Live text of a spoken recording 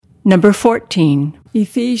Number 14,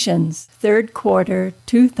 Ephesians, 3rd quarter,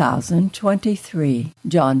 2023.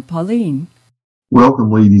 John Pauline.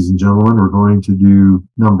 Welcome, ladies and gentlemen. We're going to do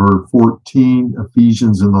number 14,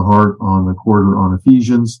 Ephesians in the Heart on the quarter on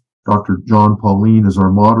Ephesians. Dr. John Pauline is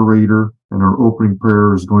our moderator, and our opening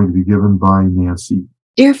prayer is going to be given by Nancy.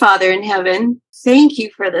 Dear Father in heaven, thank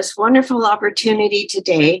you for this wonderful opportunity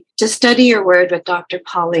today to study your word with Dr.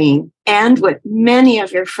 Pauline and with many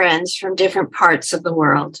of your friends from different parts of the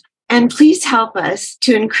world. And please help us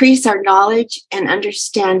to increase our knowledge and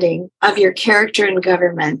understanding of your character and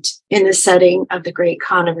government in the setting of the great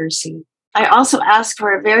controversy. I also ask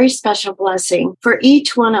for a very special blessing for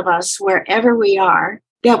each one of us wherever we are,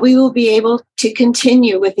 that we will be able to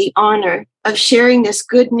continue with the honor of sharing this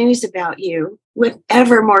good news about you with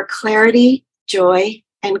ever more clarity, joy,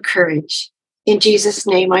 and courage. In Jesus'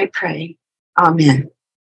 name I pray. Amen.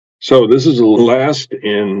 So this is the last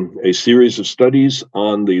in a series of studies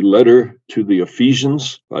on the letter to the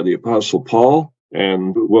Ephesians by the Apostle Paul.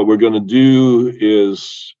 And what we're going to do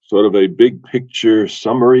is sort of a big picture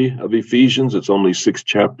summary of Ephesians. It's only 6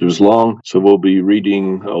 chapters long, so we'll be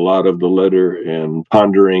reading a lot of the letter and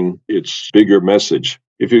pondering its bigger message.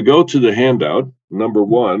 If you go to the handout, number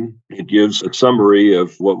 1, it gives a summary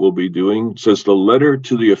of what we'll be doing. It says the letter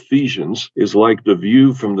to the Ephesians is like the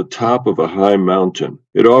view from the top of a high mountain.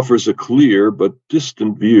 It offers a clear but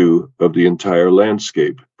distant view of the entire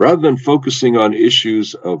landscape. Rather than focusing on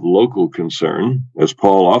issues of local concern, as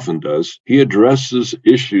Paul often does, he addresses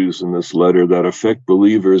issues in this letter that affect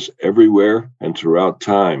believers everywhere and throughout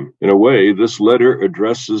time. In a way, this letter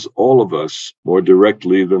addresses all of us more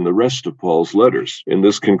directly than the rest of Paul's letters. In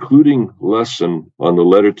this concluding lesson on the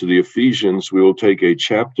letter to the Ephesians, we will take a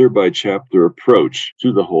chapter-by-chapter approach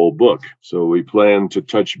to the whole book. So we plan to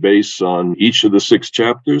touch base on each of the 6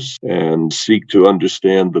 chapters and seek to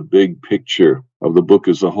understand the big picture of the book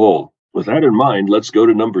as a whole. With that in mind, let's go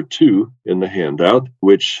to number 2 in the handout,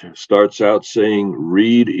 which starts out saying,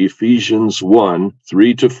 read Ephesians 1,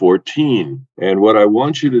 3 to 14. And what I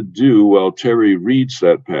want you to do while Terry reads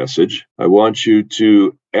that passage, I want you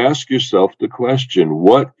to ask yourself the question,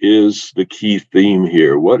 what is the key theme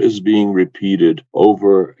here? What is being repeated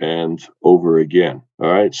over and over again? All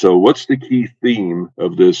right, so what's the key theme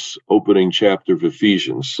of this opening chapter of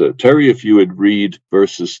Ephesians? Terry, if you would read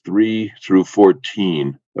verses 3 through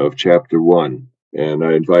 14 of chapter 1, and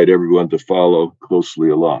I invite everyone to follow closely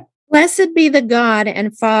along. Blessed be the God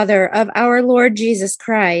and Father of our Lord Jesus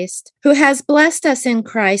Christ, who has blessed us in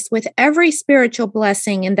Christ with every spiritual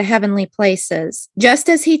blessing in the heavenly places, just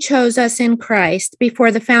as he chose us in Christ before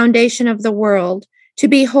the foundation of the world, to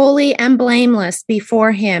be holy and blameless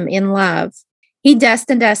before him in love. He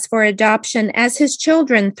destined us for adoption as his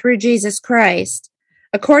children through Jesus Christ,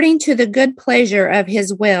 according to the good pleasure of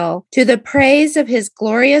his will, to the praise of his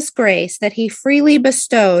glorious grace that he freely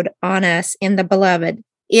bestowed on us in the Beloved.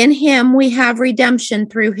 In him we have redemption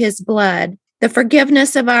through his blood, the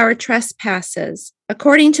forgiveness of our trespasses,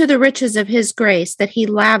 according to the riches of his grace that he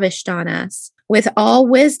lavished on us. With all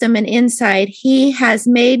wisdom and insight, he has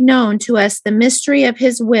made known to us the mystery of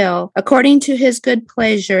his will, according to his good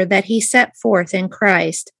pleasure that he set forth in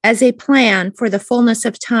Christ, as a plan for the fullness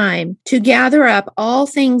of time, to gather up all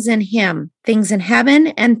things in him, things in heaven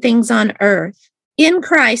and things on earth. In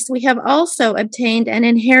Christ, we have also obtained an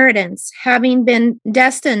inheritance, having been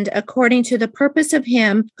destined according to the purpose of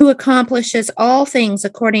him who accomplishes all things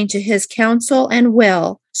according to his counsel and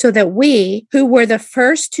will, so that we, who were the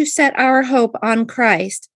first to set our hope on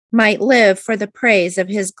Christ, might live for the praise of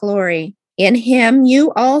his glory. In him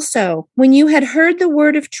you also, when you had heard the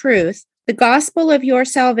word of truth, the gospel of your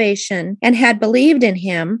salvation, and had believed in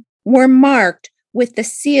him, were marked with the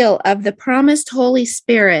seal of the promised Holy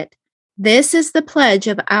Spirit. This is the pledge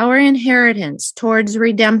of our inheritance towards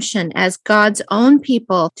redemption as God's own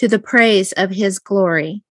people to the praise of his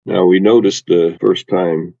glory. Now, we noticed the first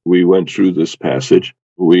time we went through this passage,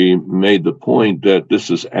 we made the point that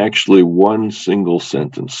this is actually one single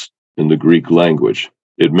sentence in the Greek language.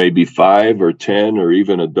 It may be 5 or 10 or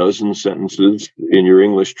even a dozen sentences in your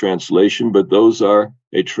English translation, but those are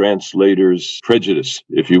a translator's prejudice,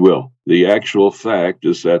 if you will. The actual fact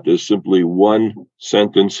is that there's simply one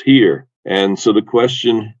sentence here. And so the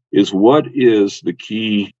question is, what is the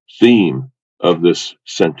key theme of this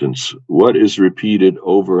sentence? What is repeated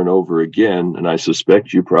over and over again? And I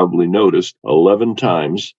suspect you probably noticed 11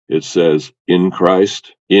 times it says, in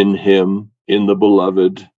Christ, in him, in the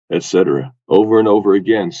Beloved, etc., over and over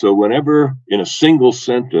again. So whenever in a single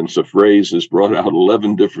sentence a phrase is brought out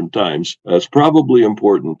 11 different times, that's probably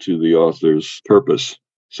important to the author's purpose.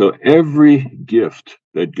 So every gift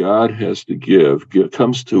that God has to give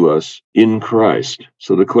comes to us in Christ.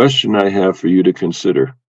 So the question I have for you to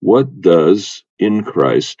consider, what does in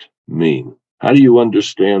Christ mean? How do you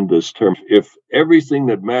understand this term? If everything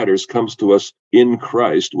that matters comes to us in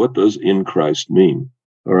Christ, what does in Christ mean?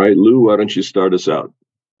 All right, Lou, why don't you start us out?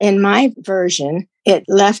 In my version, it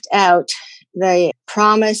left out the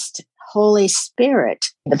promised Holy Spirit,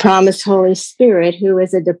 the promised Holy Spirit, who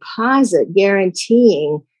is a deposit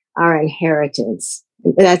guaranteeing our inheritance.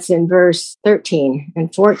 That's in verse 13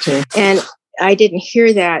 and 14. And I didn't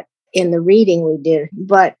hear that in the reading we did,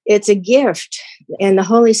 but it's a gift. And the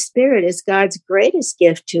Holy Spirit is God's greatest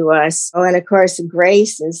gift to us. Oh, and of course,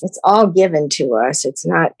 grace it's all given to us. It's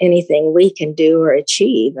not anything we can do or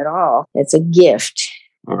achieve at all. It's a gift.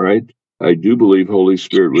 All right. I do believe Holy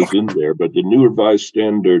Spirit was in there, but the New Revised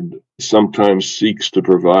Standard sometimes seeks to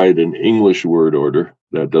provide an English word order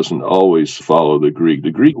that doesn't always follow the Greek.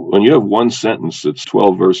 The Greek, when you have one sentence that's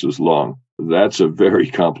 12 verses long, that's a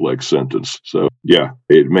very complex sentence. So, yeah,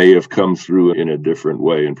 it may have come through in a different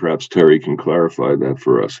way, and perhaps Terry can clarify that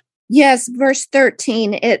for us. Yes, verse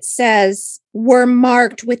 13, it says, we're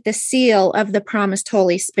marked with the seal of the promised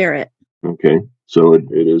Holy Spirit. Okay, so it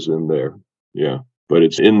is in there. Yeah. But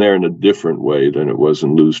it's in there in a different way than it was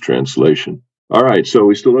in Lou's translation. All right, so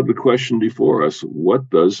we still have the question before us. What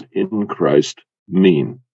does in Christ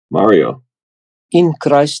mean? Mario? In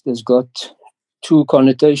Christ has got two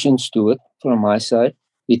connotations to it from my side.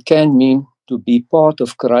 It can mean to be part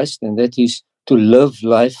of Christ, and that is to live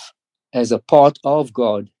life as a part of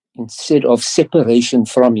God instead of separation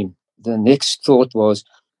from Him. The next thought was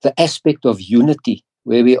the aspect of unity,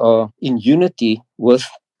 where we are in unity with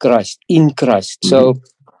Christ, in Christ. So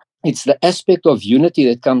it's the aspect of unity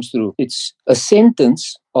that comes through. It's a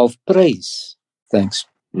sentence of praise. Thanks.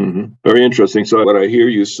 Very interesting. So what I hear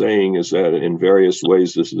you saying is that in various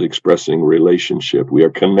ways, this is expressing relationship. We are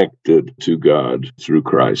connected to God through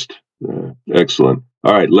Christ. Excellent.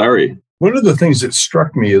 All right, Larry. One of the things that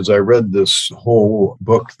struck me as I read this whole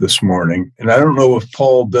book this morning, and I don't know if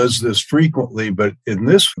Paul does this frequently, but in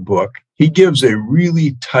this book, he gives a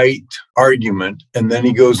really tight argument, and then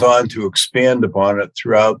he goes on to expand upon it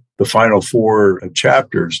throughout the final 4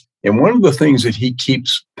 chapters. And one of the things that he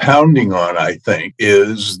keeps pounding on, I think,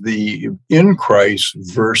 is the in Christ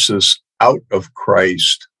versus out of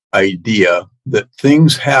Christ idea that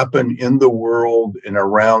things happen in the world and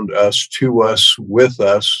around us, to us, with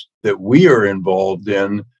us, that we are involved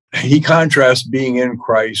in. He contrasts being in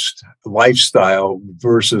Christ lifestyle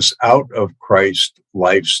versus out of Christ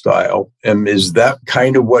lifestyle. And is that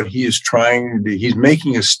kind of what he is trying to do? He's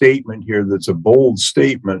making a statement here that's a bold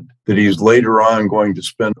statement that he's later on going to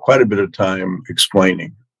spend quite a bit of time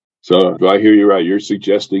explaining. So do I hear you right? You're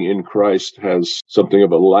suggesting in Christ has something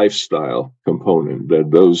of a lifestyle component,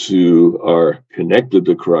 that those who are connected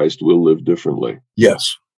to Christ will live differently.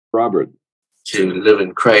 Yes. Robert. To live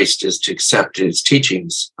in Christ is to accept his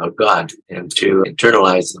teachings of God and to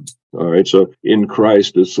internalize them. All right. So in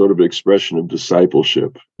Christ is sort of an expression of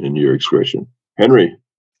discipleship in your expression. Henry.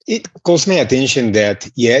 It calls my attention that,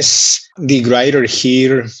 yes, the writer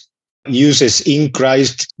here uses in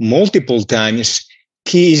Christ multiple times.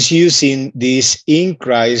 He is using this in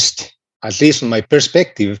Christ, at least from my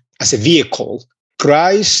perspective, as a vehicle.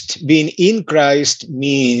 Christ, being in Christ,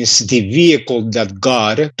 means the vehicle that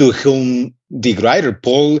God, to whom the writer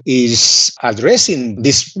Paul is addressing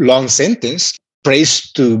this long sentence,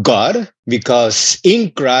 praise to God, because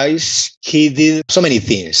in Christ, he did so many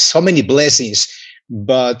things, so many blessings,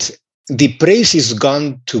 but the praise is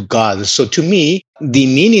gone to God. So to me, the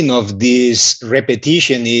meaning of this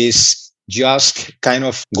repetition is just kind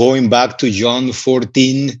of going back to John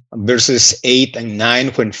 14, verses 8 and 9,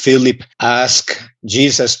 when Philip asked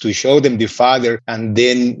Jesus to show them the Father. And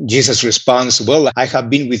then Jesus responds, well, I have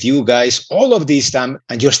been with you guys all of this time,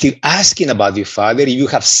 and you're still asking about the Father. You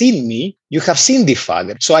have seen me. You have seen the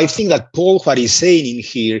Father. So I think that Paul, what he's saying in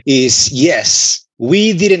here is, yes,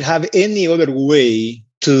 we didn't have any other way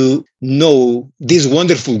to know this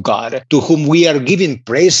wonderful God to whom we are giving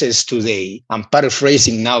praises today. I'm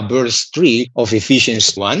paraphrasing now verse 3 of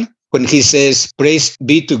Ephesians 1, when he says, praise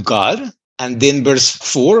be to God. And then verse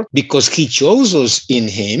 4, because he chose us in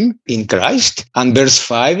him, in Christ. And verse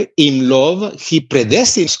 5, in love, he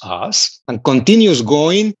predestines us. And continues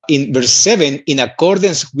going in verse 7, in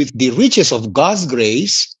accordance with the riches of God's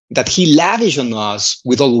grace, that he lavished on us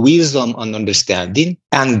with all wisdom and understanding.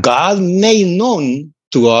 And God made known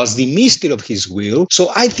to us the mystery of his will.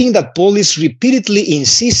 So I think that Paul is repeatedly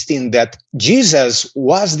insisting that Jesus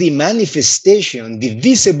was the manifestation, the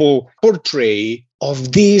visible portrait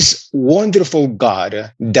of this wonderful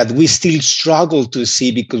God that we still struggle to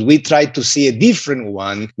see because we try to see a different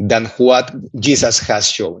one than what Jesus has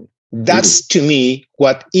shown. That's, to me,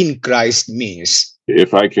 what in Christ means.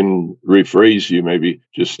 If I can rephrase you, maybe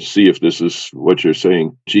just to see if this is what you're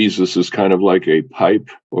saying. Jesus is kind of like a pipe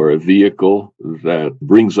or a vehicle that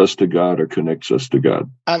brings us to God or connects us to God.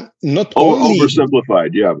 And not only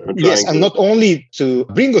oversimplified, yeah. Yes, and not only to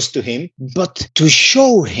bring us to him, but to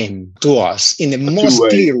show him to us in the most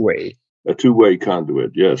clear way. A two-way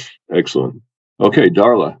conduit, yes. Excellent. Okay,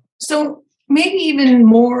 Darla. So maybe even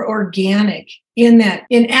more organic in that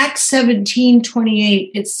in Acts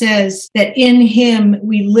 17:28, it says that in him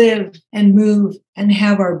we live and move and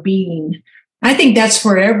have our being. I think that's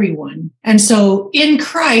for everyone. And so in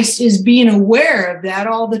Christ is being aware of that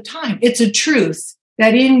all the time. It's a truth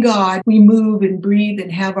that in God we move and breathe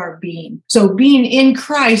and have our being. So being in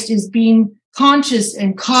Christ is being conscious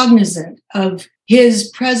and cognizant of his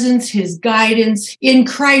presence, his guidance. In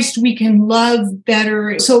Christ, we can love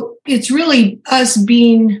better. So it's really us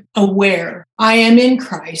being aware. I am in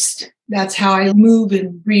Christ. That's how I move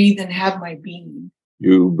and breathe and have my being.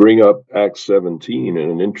 You bring up Acts 17,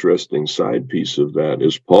 and an interesting side piece of that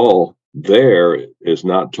is Paul there is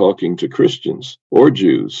not talking to Christians or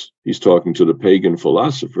Jews. He's talking to the pagan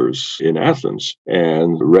philosophers in Athens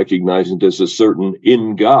and recognizing there's a certain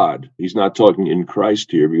in God. He's not talking in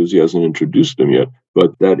Christ here because he hasn't introduced them yet,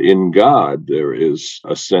 but that in God there is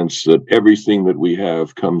a sense that everything that we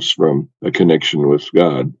have comes from a connection with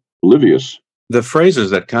God. Livius. The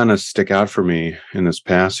phrases that kind of stick out for me in this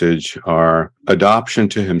passage are adoption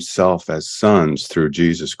to himself as sons through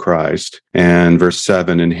Jesus Christ. And verse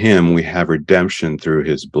 7, in him we have redemption through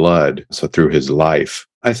his blood, so through his life.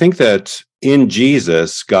 I think that in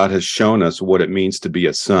Jesus, God has shown us what it means to be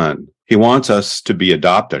a son. He wants us to be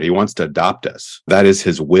adopted. He wants to adopt us. That is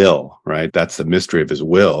his will, right? That's the mystery of his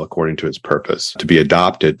will, according to his purpose, to be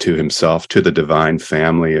adopted to himself, to the divine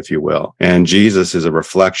family, if you will. And Jesus is a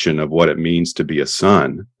reflection of what it means to be a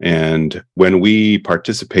son. And when we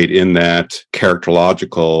participate in that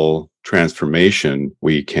characterological transformation,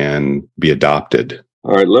 we can be adopted.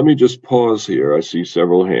 All right, let me just pause here. I see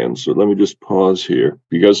several hands, so let me just pause here.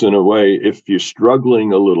 Because in a way, if you're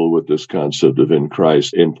struggling a little with this concept of in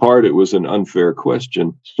Christ, in part it was an unfair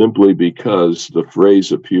question simply because the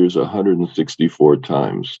phrase appears 164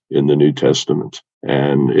 times in the New Testament.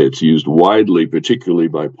 And it's used widely, particularly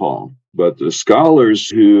by Paul. But the scholars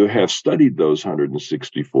who have studied those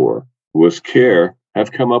 164 with care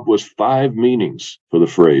have come up with 5 meanings for the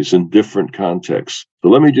phrase in different contexts. So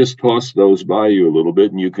let me just toss those by you a little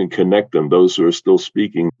bit, and you can connect them. Those who are still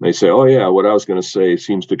speaking, they say, oh yeah, what I was going to say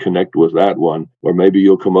seems to connect with that one, or maybe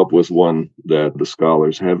you'll come up with one that the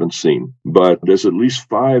scholars haven't seen. But there's at least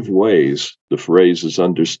 5 ways the phrase is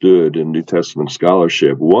understood in New Testament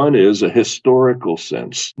scholarship. One is a historical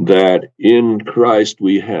sense, that in Christ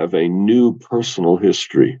we have a new personal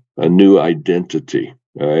history, a new identity,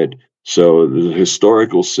 all right? So the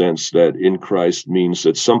historical sense that in Christ means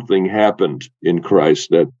that something happened in Christ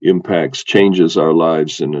that impacts, changes our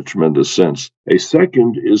lives in a tremendous sense. A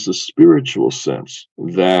second is the spiritual sense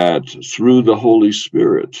that through the Holy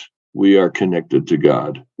Spirit, we are connected to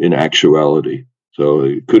God in actuality.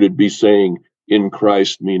 So could it be saying in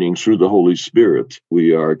Christ, meaning through the Holy Spirit,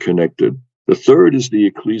 we are connected? The third is the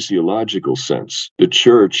ecclesiological sense. The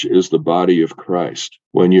church is the body of Christ.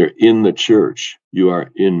 When you're in the church, you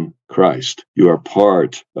are in Christ. You are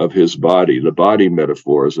part of his body. The body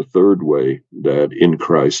metaphor is a third way that in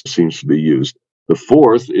Christ seems to be used. The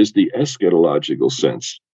fourth is the eschatological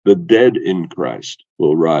sense. The dead in Christ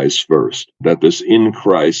will rise first. That this in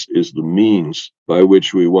Christ is the means by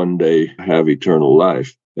which we one day have eternal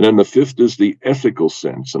life. And then the fifth is the ethical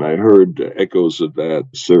sense. And I heard echoes of that,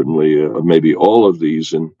 certainly, maybe all of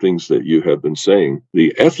these in things that you have been saying.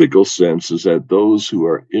 The ethical sense is that those who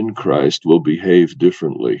are in Christ will behave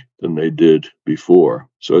differently than they did before.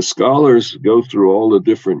 So as scholars go through all the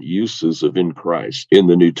different uses of in Christ in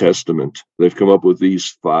the New Testament, they've come up with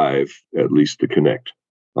these 5, at least, to connect.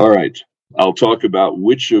 All right. I'll talk about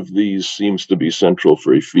which of these seems to be central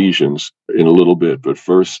for Ephesians in a little bit. But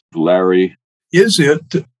first, Larry. Is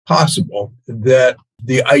it possible that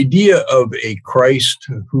the idea of a Christ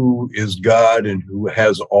who is God and who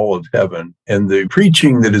has all of heaven, and the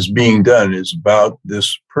preaching that is being done is about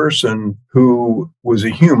this person who was a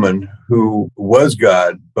human, who was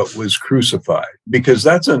God, but was crucified? Because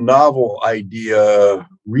that's a novel idea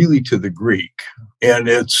really to the Greek. And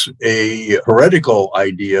it's a heretical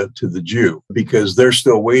idea to the Jew because they're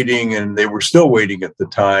still waiting, and they were still waiting at the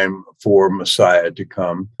time for Messiah to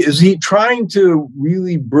come. Is he trying to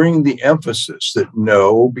really bring the emphasis that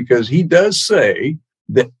no, because he does say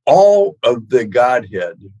that all of the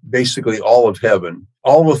Godhead, basically all of heaven,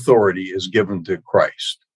 all authority is given to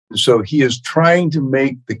Christ. So he is trying to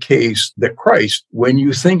make the case that Christ, when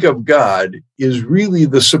you think of God, is really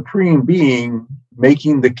the supreme being,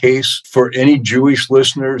 making the case for any Jewish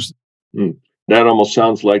listeners. That almost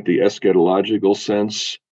sounds like the eschatological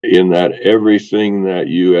sense, in that everything that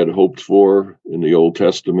you had hoped for in the Old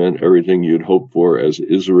Testament, everything you'd hoped for as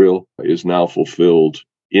Israel, is now fulfilled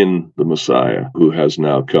in the Messiah who has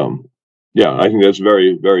now come. Yeah, I think that's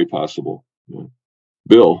very, very possible. Yeah.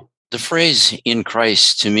 Bill? The phrase "in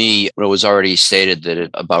Christ" to me was already stated that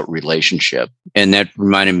about relationship. And that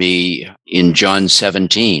reminded me in John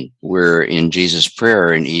 17, where in Jesus'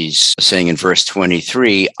 prayer, and he's saying in verse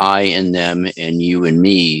 23, I in them and you and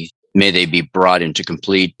me, may they be brought into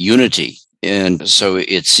complete unity. And so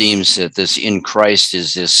it seems that this in Christ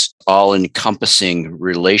is this all-encompassing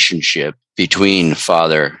relationship between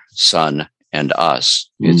Father, Son, and us.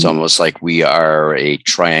 It's almost like we are a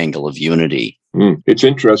triangle of unity. It's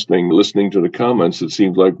interesting listening to the comments. It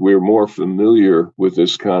seems like we're more familiar with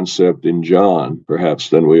this concept in John, perhaps,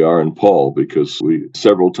 than we are in Paul, because we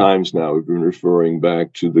several times now have been referring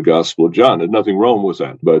back to the Gospel of John. There's nothing wrong with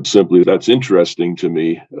that, but simply that's interesting to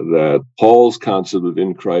me that Paul's concept of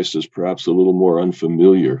in Christ is perhaps a little more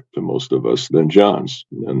unfamiliar to most of us than John's.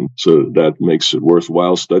 And so that makes it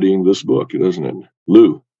worthwhile studying this book, doesn't it?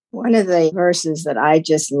 Lou? One of the verses that I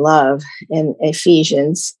just love in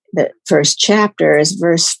Ephesians, the first chapter, is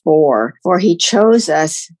verse 4. For he chose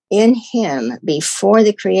us in him before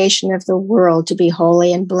the creation of the world to be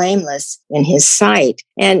holy and blameless in his sight.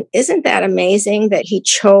 And isn't that amazing that he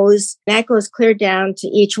chose? That goes clear down to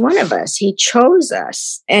each one of us. He chose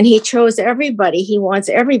us, and he chose everybody. He wants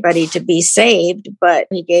everybody to be saved, but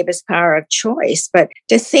he gave us power of choice. But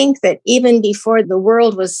to think that even before the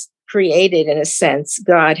world was created, in a sense,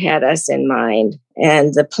 God had us in mind,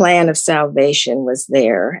 and the plan of salvation was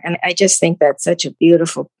there. And I just think that's such a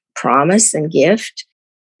beautiful promise and gift.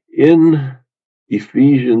 In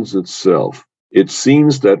Ephesians itself, it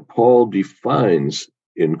seems that Paul defines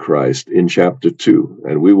in Christ in chapter 2,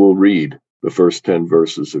 and we will read the first 10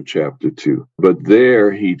 verses of chapter 2. But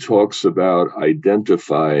there he talks about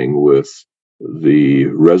identifying with the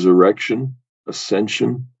resurrection,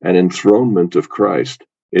 ascension, and enthronement of Christ.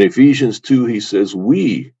 In Ephesians 2, he says,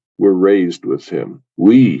 we were raised with him.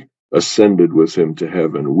 We ascended with him to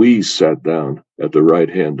heaven. We sat down at the right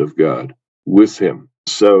hand of God with him.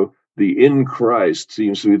 So the in Christ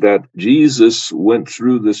seems to be that Jesus went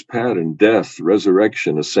through this pattern, death,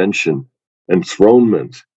 resurrection, ascension,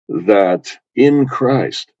 enthronement, that in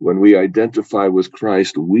Christ, when we identify with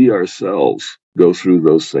Christ, we ourselves go through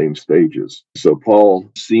those same stages. So Paul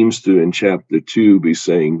seems to, in chapter 2, be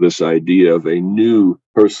saying this idea of a new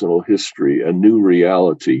personal history, a new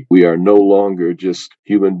reality. We are no longer just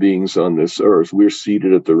human beings on this earth. We're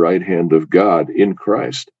seated at the right hand of God in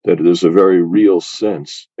Christ. That there's a very real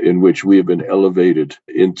sense in which we have been elevated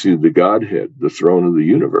into the Godhead, the throne of the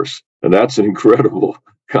universe. And that's an incredible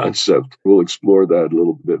concept. We'll explore that a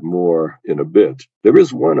little bit more in a bit. There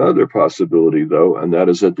is one other possibility, though, and that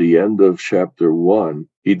is at the end of chapter 1,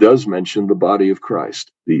 he does mention the body of Christ,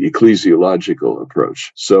 the ecclesiological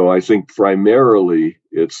approach. So I think primarily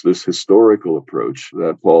it's this historical approach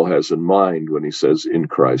that Paul has in mind when he says in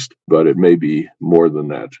Christ, but it may be more than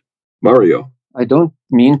that. Mario? I don't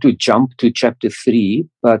mean to jump to chapter 3,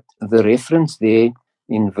 but the reference there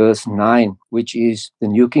in verse 9, which is the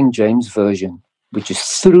New King James Version, which is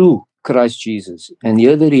through Christ Jesus. And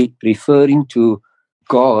here they're referring to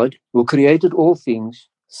God who created all things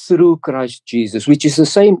through Christ Jesus, which is the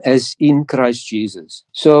same as in Christ Jesus.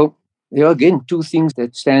 So there are, again, two things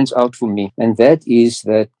that stands out for me. And that is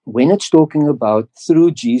that when it's talking about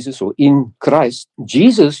through Jesus or in Christ,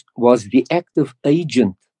 Jesus was the active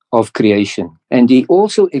agent of creation. And he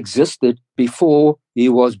also existed before he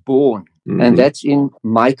was born. Mm-hmm. And that's in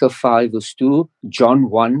Micah 5, verse 2, John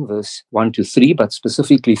 1, verse 1 to 3, but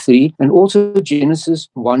specifically 3, and also Genesis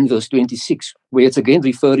 1, verse 26, where it's again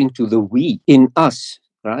referring to the we in us,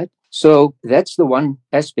 right? So that's the one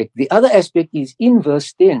aspect. The other aspect is in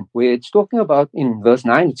verse 10, where it's talking about, in verse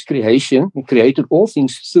 9, it's creation. He created all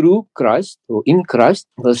things through Christ or in Christ.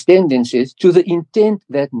 Verse 10 then says, to the intent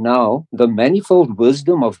that now the manifold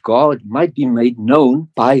wisdom of God might be made known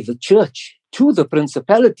by the church to the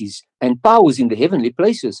principalities and powers in the heavenly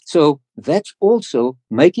places. So that's also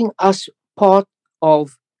making us part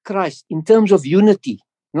of Christ in terms of unity.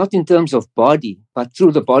 not in terms of body, but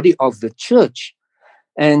through the body of the church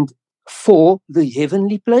and for the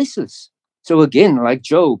heavenly places. So again, like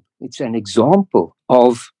Job, it's an example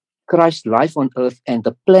of Christ's life on earth and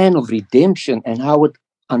the plan of redemption and how it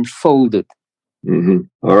unfolded. Mm-hmm.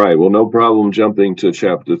 All right. Well, no problem jumping to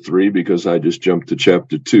chapter 3 because I just jumped to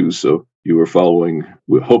chapter 2. So you were following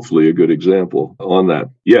with hopefully a good example on that.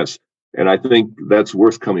 Yes. And I think that's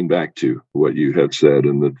worth coming back to what you have said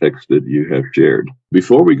in the text that you have shared.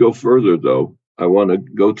 Before we go further, though, I want to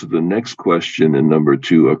go to the next question in number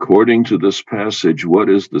 2. According to this passage, what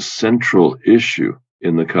is the central issue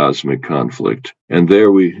in the cosmic conflict? And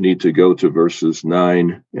there we need to go to verses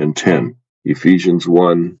 9 and 10. Ephesians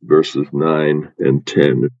 1, verses 9 and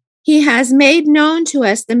 10. He has made known to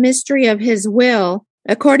us the mystery of his will,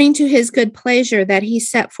 according to his good pleasure that he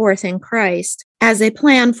set forth in Christ, as a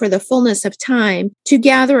plan for the fullness of time, to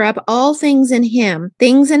gather up all things in him,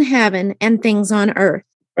 things in heaven and things on earth.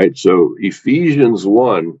 Right, so Ephesians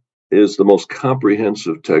 1 is the most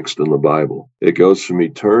comprehensive text in the Bible. It goes from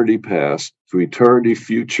eternity past to eternity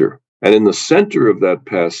future. And in the center of that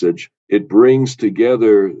passage, it brings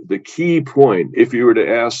together the key point. If you were to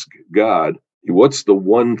ask God, what's the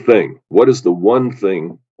one thing? What is the one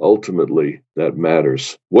thing ultimately that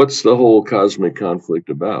matters? What's the whole cosmic conflict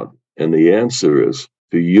about? And the answer is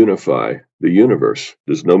to unify the universe.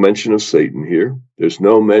 There's no mention of Satan here. There's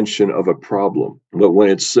no mention of a problem. But when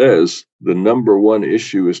it says the number one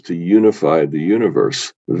issue is to unify the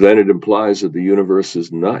universe, then it implies that the universe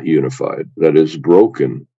is not unified, that is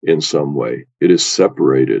broken in some way. It is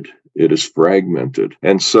separated. It is fragmented.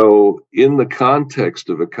 And so in the context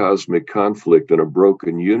of a cosmic conflict and a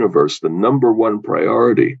broken universe, the number one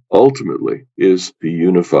priority ultimately is to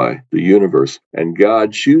unify the universe. And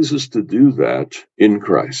God chooses to do that in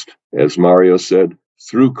Christ. As Mario said,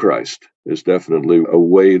 through Christ is definitely a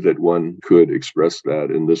way that one could express that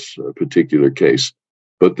in this particular case.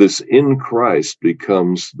 But this in Christ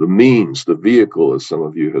becomes the means, the vehicle, as some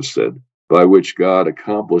of you have said, by which God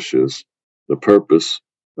accomplishes the purpose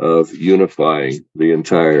of unifying the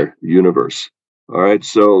entire universe. All right,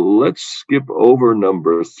 so let's skip over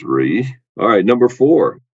number 3. All right, number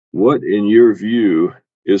 4. What, in your view,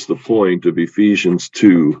 is the point of Ephesians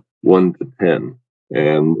 2, 1 to 10?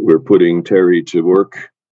 And we're putting Terry to work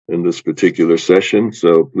in this particular session,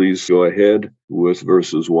 so please go ahead with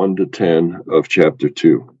verses 1 to 10 of chapter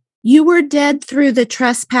 2. You were dead through the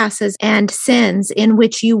trespasses and sins in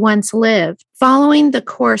which you once lived, following the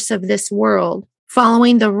course of this world,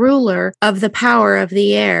 following the ruler of the power of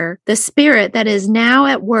the air, the spirit that is now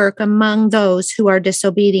at work among those who are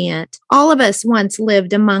disobedient. All of us once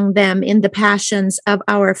lived among them in the passions of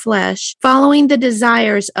our flesh, following the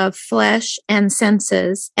desires of flesh and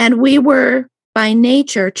senses, and we were by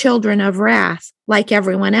nature children of wrath, like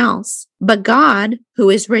everyone else. But God, who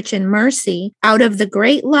is rich in mercy, out of the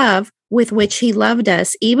great love with which he loved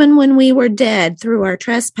us, even when we were dead through our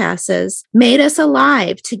trespasses, made us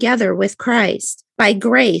alive together with Christ. By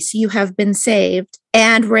grace you have been saved,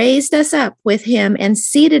 and raised us up with him and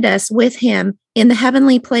seated us with him in the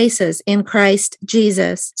heavenly places in Christ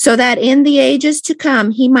Jesus, so that in the ages to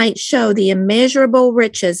come he might show the immeasurable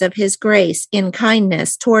riches of his grace in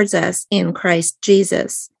kindness towards us in Christ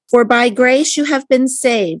Jesus. For by grace you have been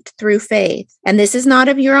saved through faith, and this is not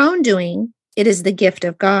of your own doing. It is the gift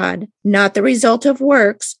of God, not the result of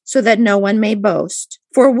works, so that no one may boast.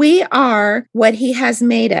 For we are what he has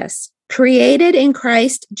made us, created in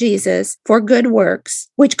Christ Jesus for good works,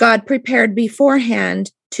 which God prepared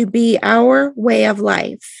beforehand to be our way of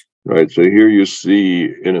life. Right, so here you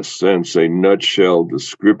see, in a sense, a nutshell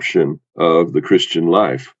description of the Christian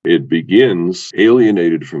life. It begins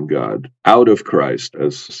alienated from God, out of Christ,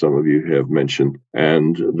 as some of you have mentioned,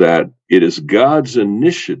 and that it is God's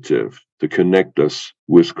initiative to connect us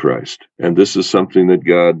with Christ. And this is something that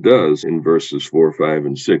God does in verses 4, 5,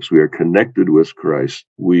 and 6. We are connected with Christ.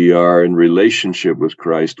 We are in relationship with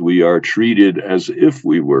Christ. We are treated as if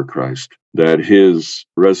we were Christ, that his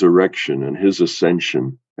resurrection and his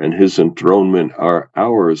ascension and his enthronement are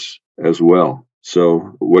ours as well.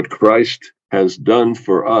 So what Christ has done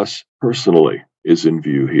for us personally is in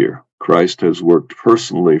view here. Christ has worked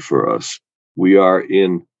personally for us. We are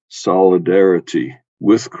in solidarity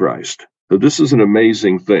with Christ. So this is an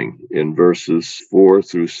amazing thing in verses 4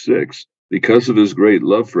 through 6. Because of his great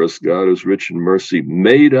love for us, God is rich in mercy,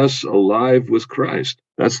 made us alive with Christ.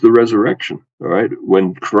 That's the resurrection, all right?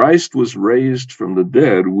 When Christ was raised from the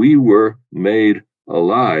dead, we were made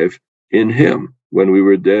alive in him when we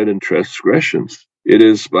were dead in transgressions. It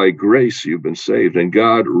is by grace you've been saved, and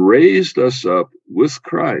God raised us up with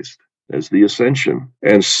Christ as the ascension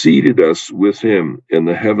and seated us with him in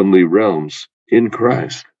the heavenly realms in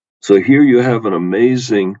Christ. So here you have an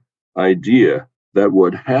amazing idea that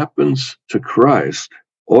what happens to Christ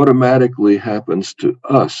automatically happens to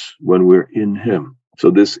us when we're in him. So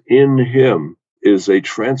this in him is a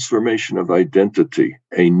transformation of identity,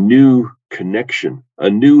 a new connection, a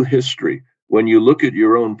new history. When you look at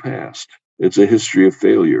your own past, it's a history of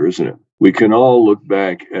failure, isn't it? We can all look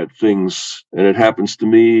back at things, and it happens to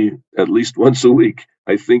me at least once a week.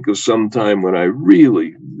 I think of some time when I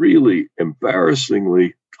really, really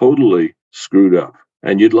embarrassingly, totally screwed up.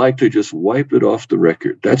 And you'd like to just wipe it off the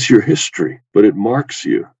record. That's your history, but it marks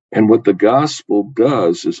you. And what the gospel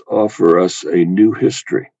does is offer us a new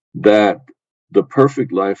history, that the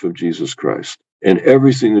perfect life of Jesus Christ and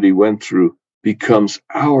everything that he went through becomes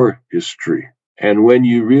our history. And when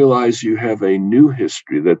you realize you have a new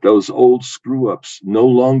history, that those old screw-ups no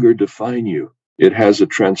longer define you, it has a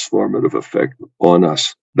transformative effect on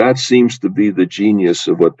us. That seems to be the genius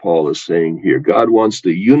of what Paul is saying here. God wants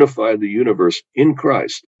to unify the universe in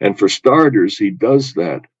Christ. And for starters, he does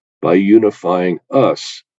that by unifying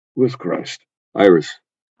us with Christ. Iris.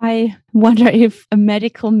 I wonder if a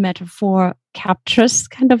medical metaphor captures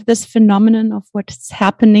kind of this phenomenon of what's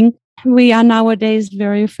happening. We are nowadays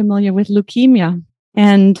very familiar with leukemia.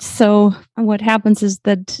 And so what happens is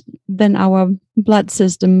that then our blood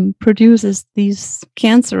system produces these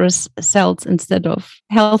cancerous cells instead of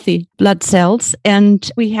healthy blood cells. And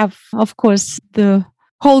we have, of course, the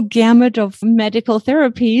whole gamut of medical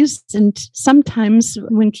therapies. And sometimes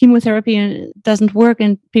when chemotherapy doesn't work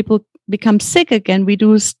and people become sick again, we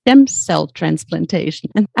do stem cell transplantation.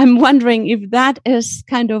 And I'm wondering if that is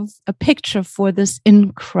kind of a picture for this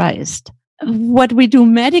in Christ. What we do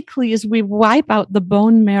medically is we wipe out the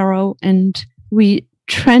bone marrow and we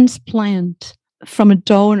transplant from a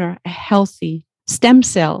donor a healthy stem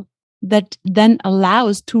cell that then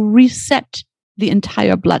allows to reset the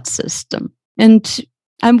entire blood system. And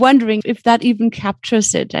I'm wondering if that even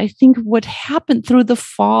captures it. I think what happened through the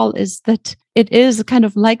fall is that it is kind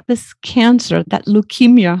of like this cancer, that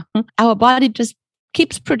leukemia. Our body just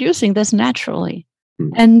keeps producing this naturally.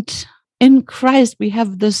 And in Christ, we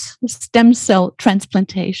have this stem cell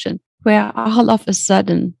transplantation where all of a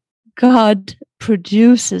sudden God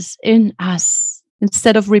produces in us,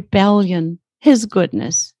 instead of rebellion, his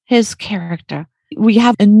goodness, his character. We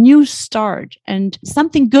have a new start and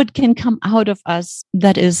something good can come out of us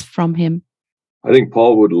that is from him. I think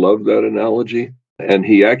Paul would love that analogy. And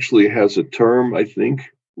he actually has a term, I think,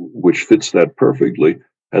 which fits that perfectly.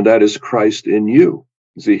 And that is Christ in you.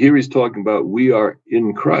 See, here he's talking about we are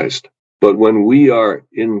in Christ. But when we are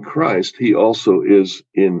in Christ, he also is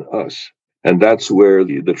in us. And that's where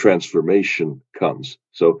the transformation comes.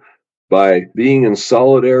 So by being in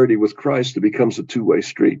solidarity with Christ, it becomes a two-way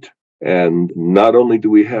street. And not only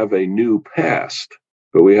do we have a new past,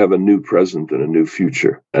 but we have a new present and a new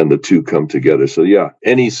future. And the two come together. So yeah,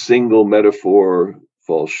 any single metaphor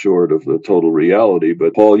falls short of the total reality.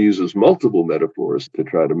 But Paul uses multiple metaphors to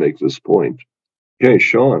try to make this point. Okay,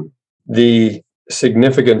 Sean. The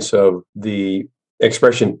significance of the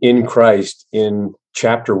expression in Christ in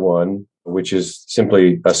chapter 1, which is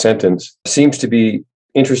simply a sentence, seems to be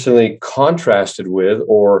interestingly contrasted with,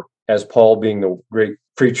 or as Paul, being the great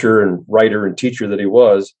preacher and writer and teacher that he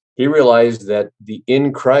was, he realized that the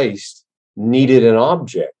in Christ needed an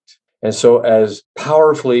object. And so as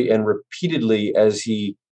powerfully and repeatedly as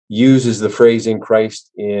he uses the phrase in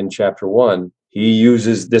Christ in chapter 1, he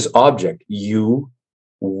uses this object, you,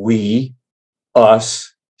 we,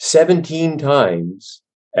 us, 17 times,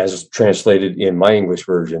 as translated in my English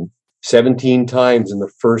version, 17 times in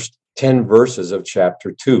the first 10 verses of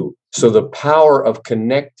chapter 2. So the power of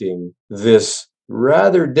connecting this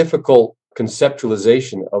rather difficult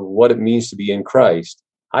conceptualization of what it means to be in Christ,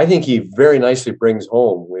 I think he very nicely brings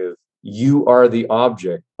home with, you are the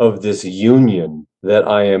object of this union that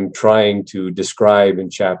I am trying to describe in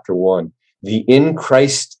chapter 1. The in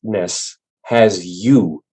Christness has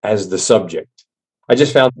you as the subject. I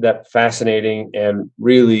just found that fascinating and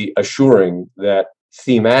really assuring that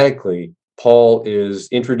thematically, Paul is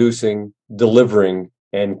introducing, delivering,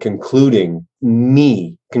 and concluding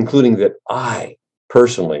that I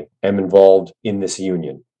personally am involved in this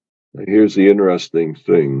union. Here's the interesting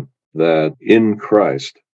thing, that in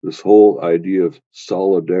Christ, this whole idea of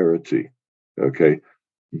solidarity, okay,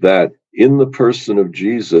 that in the person of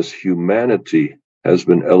Jesus, humanity has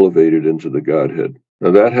been elevated into the Godhead.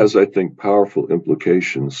 Now that has, I think, powerful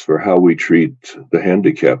implications for how we treat the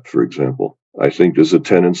handicapped, for example. I think there's a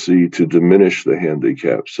tendency to diminish the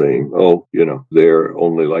handicapped, saying, oh, they're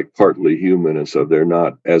only like partly human, and so they're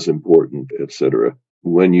not as important, etc.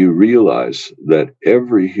 When you realize that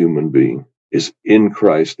every human being is in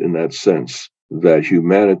Christ in that sense, that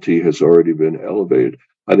humanity has already been elevated.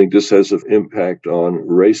 I think this has an impact on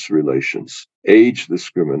race relations, age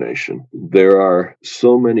discrimination. There are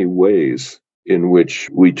so many ways in which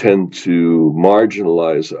we tend to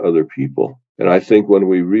marginalize other people. And I think when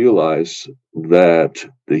we realize that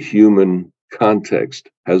the human context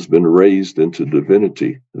has been raised into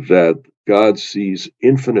divinity, that God sees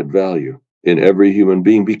infinite value in every human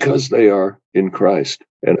being because they are in Christ.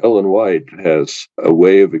 And Ellen White has a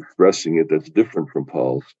way of expressing it that's different from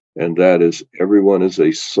Paul's, and that is everyone is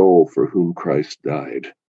a soul for whom Christ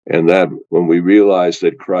died. And that when we realize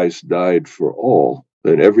that Christ died for all,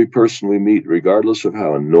 then every person we meet, regardless of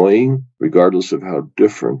how annoying, regardless of how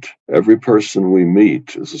different, every person we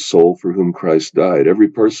meet is a soul for whom Christ died. Every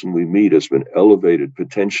person we meet has been elevated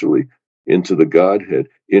potentially into the Godhead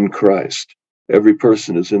in Christ. Every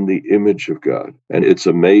person is in the image of God. And it's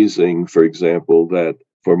amazing, for example, that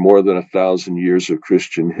for more than 1,000 years of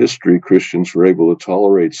Christian history, Christians were able to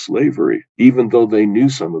tolerate slavery, even though they knew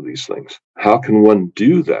some of these things. How can one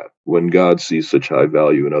do that when God sees such high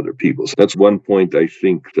value in other people? So that's one point I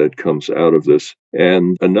think that comes out of this.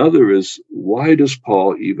 And another is, why does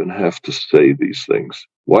Paul even have to say these things?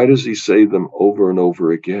 Why does he say them over and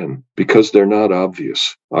over again? Because they're not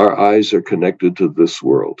obvious. Our eyes are connected to this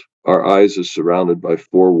world. Our eyes are surrounded by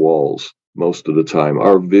four walls. Most of the time,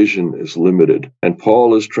 our vision is limited. And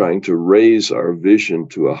Paul is trying to raise our vision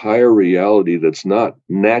to a higher reality that's not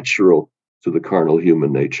natural to the carnal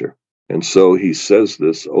human nature. And so he says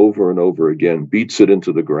this over and over again, beats it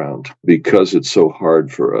into the ground because it's so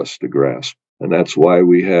hard for us to grasp. And that's why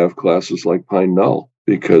we have classes like Pine Knoll,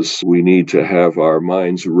 because we need to have our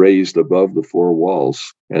minds raised above the four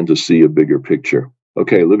walls and to see a bigger picture.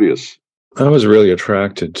 Okay, Livius. I was really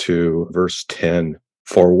attracted to verse 10.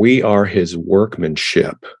 For we are his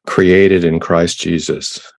workmanship, created in Christ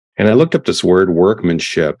Jesus. And I looked up this word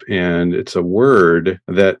workmanship, and it's a word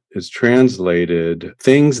that is translated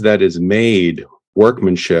things that is made,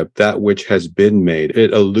 workmanship, that which has been made.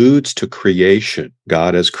 It alludes to creation,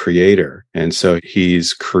 God as creator. And so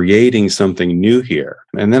he's creating something new here.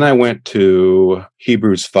 And then I went to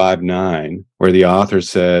Hebrews 5:9, where the author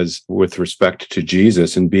says, with respect to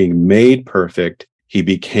Jesus and being made perfect, he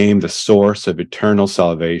became the source of eternal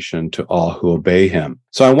salvation to all who obey him.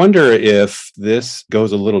 So I wonder if this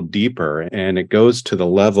goes a little deeper and it goes to the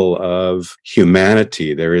level of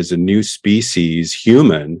humanity. There is a new species,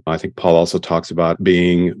 human. I think Paul also talks about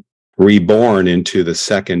being reborn into the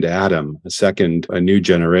second Adam, a new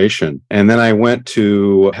generation. And then I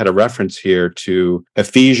had a reference here to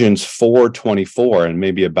Ephesians 4:24, and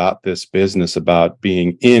maybe about this business about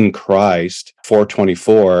being in Christ.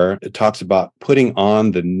 4:24, it talks about putting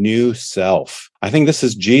on the new self. I think this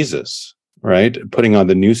is Jesus, right? Putting on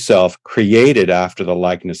the new self, created after the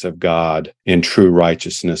likeness of God in true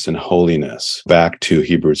righteousness and holiness. Back to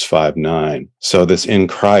Hebrews 5:9. So this in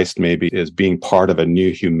Christ maybe is being part of a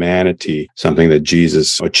new humanity, something that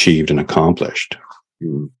Jesus achieved and accomplished.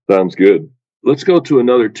 Sounds good. Let's go to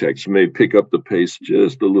another text. We may pick up the pace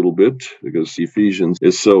just a little bit because Ephesians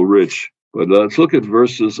is so rich. But let's look at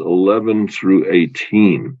verses 11 through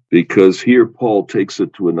 18, because here Paul takes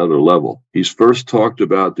it to another level. He's first talked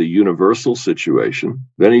about the universal situation.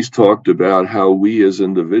 Then he's talked about how we as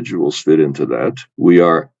individuals fit into that. We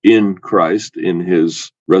are in Christ, in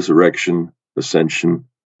his resurrection, ascension,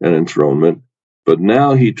 and enthronement. But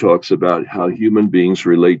now he talks about how human beings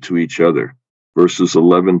relate to each other, verses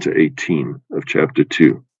 11 to 18 of chapter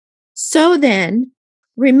 2. So then,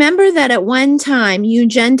 remember that at one time you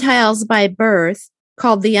Gentiles by birth,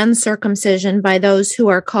 called the uncircumcision by those who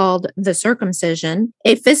are called the circumcision,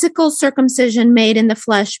 a physical circumcision made in the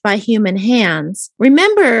flesh by human hands.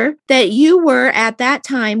 Remember that you were at that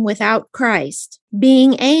time without Christ,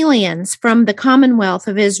 being aliens from the commonwealth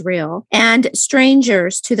of Israel and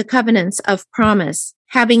strangers to the covenants of promise,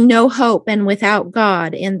 having no hope and without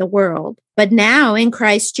God in the world. But now in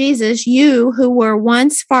Christ Jesus, you who were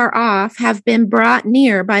once far off have been brought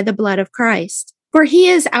near by the blood of Christ. For he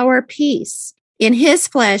is our peace. In his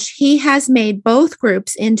flesh, he has made both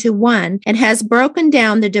groups into one and has broken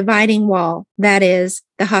down the dividing wall, that is,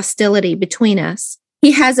 the hostility between us.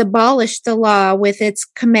 He has abolished the law with its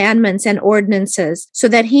commandments and ordinances so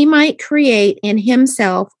that he might create in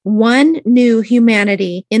himself one new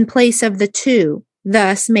humanity in place of the two,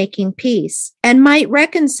 thus making peace, and might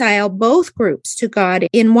reconcile both groups to God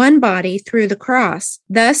in one body through the cross,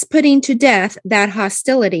 thus putting to death that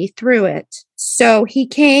hostility through it. So he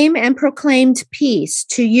came and proclaimed peace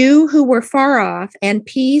to you who were far off and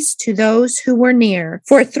peace to those who were near.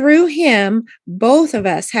 For through him, both of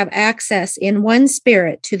us have access in one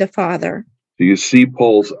spirit to the Father. Do you see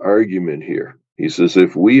Paul's argument here? He says,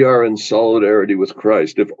 if we are in solidarity with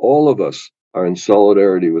Christ, if all of us are in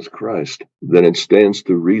solidarity with Christ, then it stands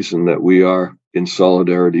to reason that we are in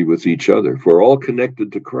solidarity with each other. If we're all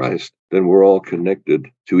connected to Christ, then we're all connected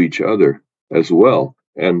to each other as well.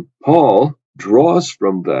 And Paul draws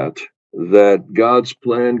from that God's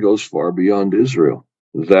plan goes far beyond Israel,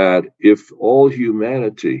 that if all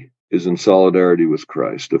humanity is in solidarity with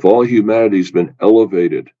Christ, if all humanity has been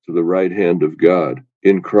elevated to the right hand of God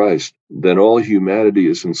in Christ, then all humanity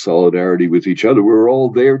is in solidarity with each other. We're all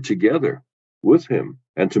there together with him.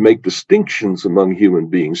 And to make distinctions among human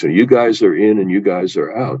beings, so you guys are in and you guys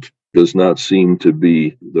are out, does not seem to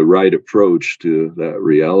be the right approach to that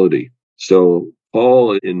reality. So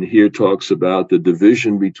Paul in here talks about the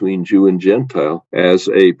division between Jew and Gentile as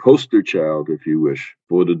a poster child, if you wish,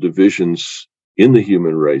 for the divisions in the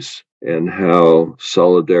human race, and how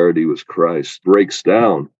solidarity with Christ breaks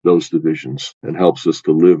down those divisions and helps us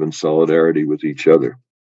to live in solidarity with each other.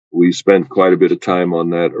 We spent quite a bit of time on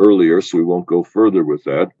that earlier, so we won't go further with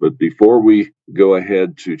that. But before we go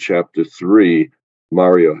ahead to chapter 3,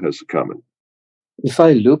 Mario has a comment. If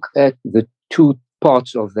I look at the two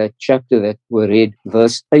parts of that chapter that were read,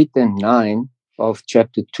 verse 8 and 9 of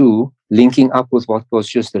chapter 2, linking up with what was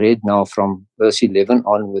just read now from verse 11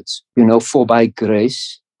 onwards, for by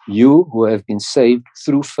grace, you who have been saved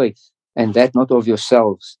through faith, and that not of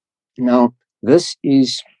yourselves. Now, this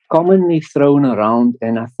is commonly thrown around,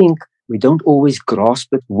 and I think we don't always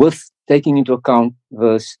grasp it with taking into account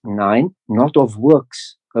verse 9, not of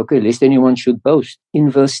works. Okay, lest anyone should boast. In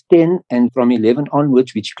verse 10 and from 11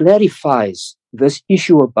 onwards, which clarifies this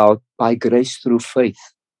issue about by grace through faith.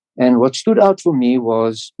 And what stood out for me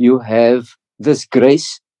was you have this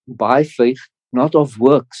grace by faith, not of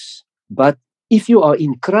works. But if you are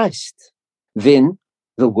in Christ, then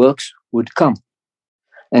the works would come.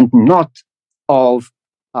 And not of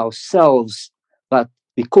ourselves, but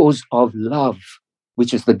because of love,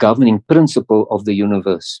 which is the governing principle of the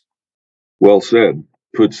universe. Well said.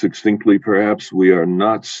 Put succinctly, perhaps, we are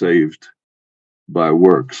not saved by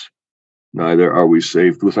works. Neither are we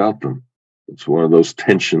saved without them. It's one of those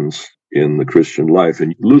tensions in the Christian life.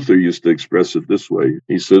 And Luther used to express it this way.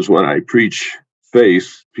 He says, when I preach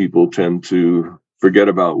faith, people tend to forget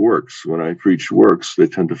about works. When I preach works, they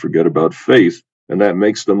tend to forget about faith. And that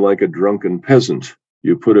makes them like a drunken peasant.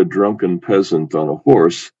 You put a drunken peasant on a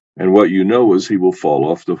horse, and what you know is he will fall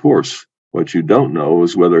off the horse. What you don't know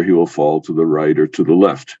is whether he will fall to the right or to the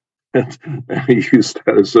left. And he used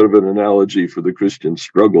that as sort of an analogy for the Christian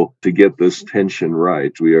struggle to get this tension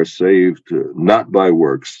right. We are saved not by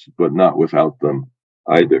works, but not without them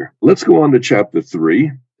either. Let's go on to chapter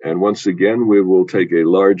 3. And once again, we will take a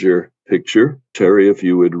larger picture. Terry, if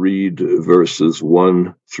you would read verses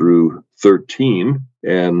 1 through 13.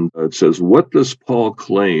 And it says, what does Paul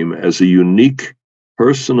claim as a unique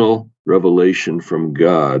personal revelation from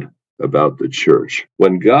God about the church?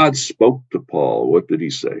 When God spoke to Paul, what did he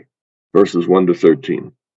say? Verses 1 to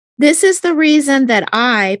 13. This is the reason that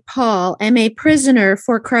I, Paul, am a prisoner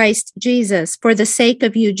for Christ Jesus, for the sake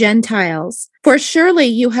of you Gentiles. For surely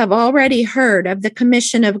you have already heard of the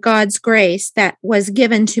commission of God's grace that was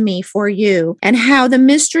given to me for you, and how the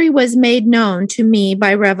mystery was made known to me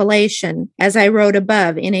by revelation, as I wrote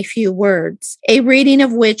above in a few words, a reading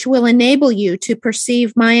of which will enable you to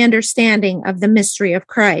perceive my understanding of the mystery of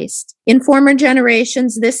Christ. In former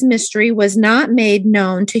generations, this mystery was not made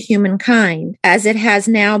known to humankind, as it has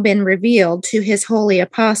now been revealed to his holy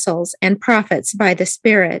apostles and prophets by the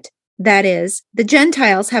Spirit. That is, the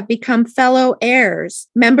Gentiles have become fellow heirs,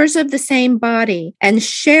 members of the same body, and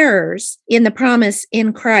sharers in the promise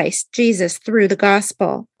in Christ Jesus through the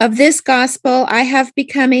gospel. Of this gospel I have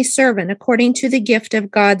become a servant according to the gift of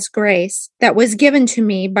God's grace that was given to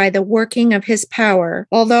me by the working of his power.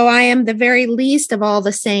 Although I am the very least of all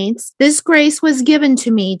the saints, this grace was given to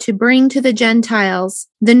me to bring to the Gentiles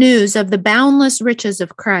the news of the boundless riches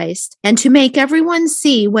of Christ, and to make everyone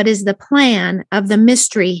see what is the plan of the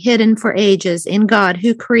mystery hidden for ages in God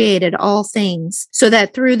who created all things, so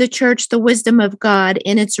that through the church the wisdom of God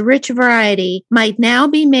in its rich variety might now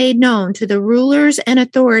be made known to the rulers and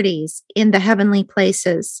authorities in the heavenly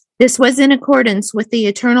places. This was in accordance with the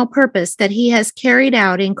eternal purpose that he has carried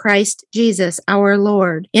out in Christ Jesus our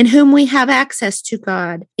Lord, in whom we have access to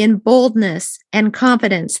God in boldness and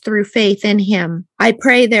confidence through faith in him. I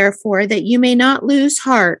pray, therefore, that you may not lose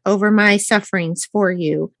heart over my sufferings for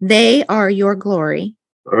you. They are your glory.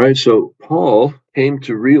 All right, so Paul came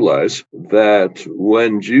to realize that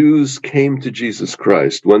when Jews came to Jesus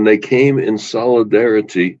Christ, when they came in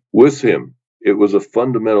solidarity with him, it was a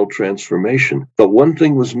fundamental transformation. But one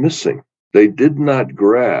thing was missing. They did not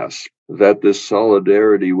grasp that this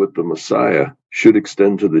solidarity with the Messiah should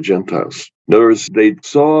extend to the Gentiles. In other words, they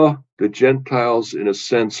saw the Gentiles, in a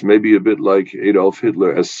sense, maybe a bit like Adolf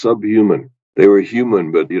Hitler, as subhuman. They were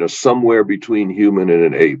human, but, somewhere between human and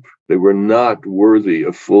an ape. They were not worthy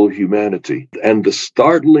of full humanity. And the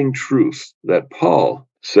startling truth that Paul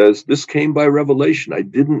says, this came by revelation. I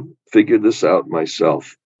didn't figure this out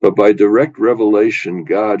myself. But by direct revelation,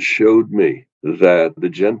 God showed me that the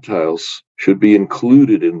Gentiles should be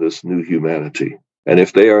included in this new humanity. And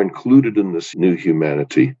if they are included in this new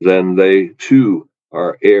humanity, then they too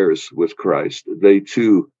are heirs with Christ. They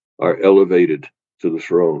too are elevated to the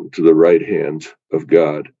throne, to the right hand of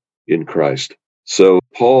God in Christ. So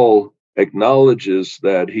Paul acknowledges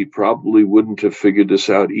that he probably wouldn't have figured this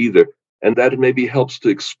out either. And that maybe helps to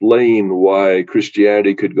explain why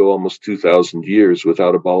Christianity could go almost 2,000 years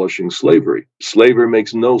without abolishing slavery. Slavery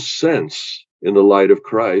makes no sense in the light of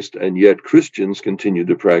Christ, and yet Christians continue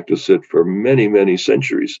to practice it for many, many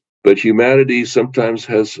centuries. But humanity sometimes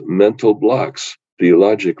has mental blocks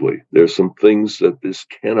theologically. There's some things that this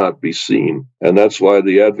cannot be seen. And that's why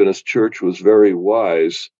the Adventist Church was very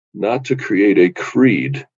wise not to create a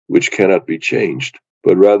creed which cannot be changed,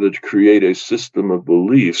 but rather to create a system of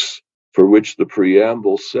beliefs for which the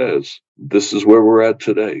preamble says, this is where we're at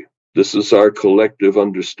today. This is our collective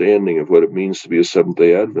understanding of what it means to be a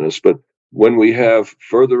Seventh-day Adventist. But when we have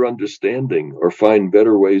further understanding or find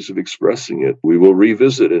better ways of expressing it, we will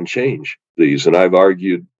revisit and change these. And I've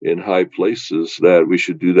argued in high places that we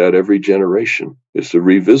should do that every generation, is to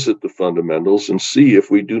revisit the fundamentals and see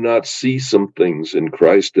if we do not see some things in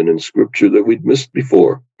Christ and in Scripture that we'd missed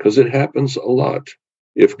before, because it happens a lot.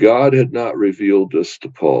 If God had not revealed this to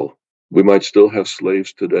Paul, we might still have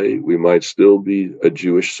slaves today. We might still be a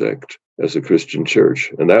Jewish sect as a Christian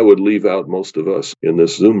church. And that would leave out most of us in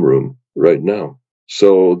this Zoom room right now.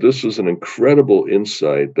 So this was an incredible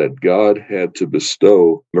insight that God had to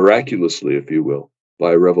bestow miraculously, if you will,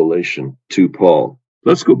 by revelation to Paul.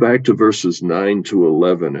 Let's go back to verses 9 to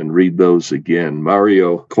 11 and read those again.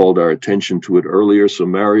 Mario called our attention to it earlier. So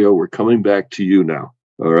Mario, we're coming back to you now.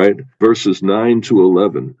 All right. Verses 9 to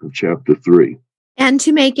 11 of chapter 3. And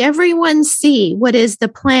to make everyone see what is the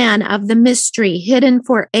plan of the mystery hidden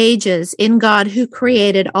for ages in God who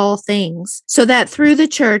created all things, so that through the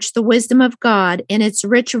church the wisdom of God in its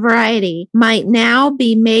rich variety might now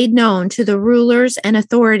be made known to the rulers and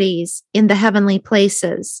authorities in the heavenly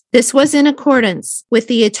places. This was in accordance with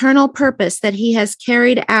the eternal purpose that he has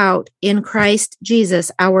carried out in Christ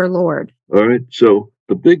Jesus our Lord. All right, so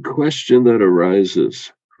the big question that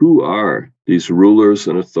arises, who are these rulers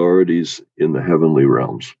and authorities in the heavenly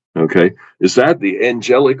realms? Okay. Is that the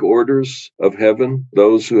angelic orders of heaven,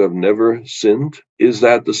 those who have never sinned? Is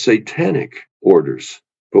that the satanic orders?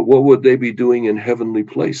 But what would they be doing in heavenly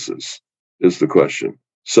places is the question.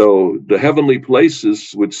 So the heavenly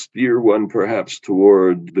places would steer one perhaps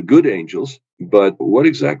toward the good angels, but what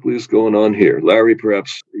exactly is going on here? Larry,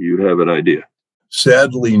 perhaps you have an idea.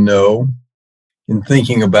 Sadly, no. In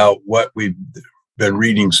thinking about what we've been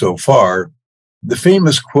reading so far, the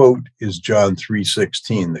famous quote is John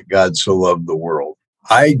 3:16, that God so loved the world.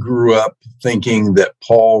 I grew up thinking that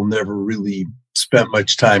Paul never really spent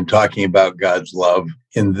much time talking about God's love.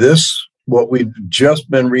 In this, what we've just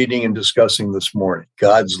been reading and discussing this morning,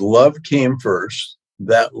 God's love came first.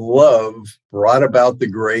 That love brought about the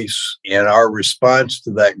grace, and our response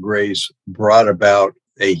to that grace brought about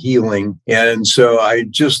a healing. And so I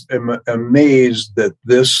just am amazed that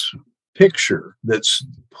this picture that's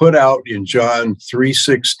put out in John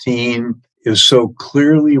 3:16 is so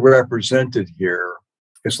clearly represented here.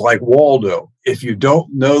 It's like Waldo. If you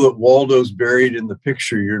don't know that Waldo's buried in the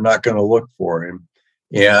picture, you're not going to look for him.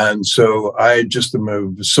 And so I just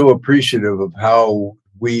am so appreciative of how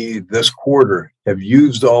we this quarter have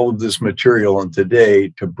used all of this material and today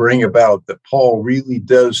to bring about that Paul really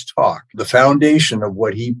does talk. The foundation of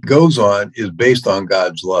what he goes on is based on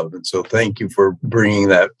God's love. And so thank you for bringing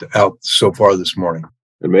that out so far this morning.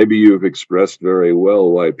 And maybe you've expressed very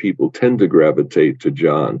well why people tend to gravitate to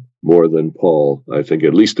John more than Paul. I think,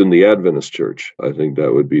 at least in the Adventist church, I think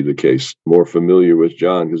that would be the case. More familiar with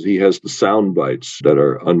John because he has the sound bites that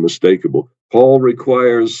are unmistakable. Paul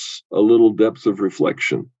requires a little depth of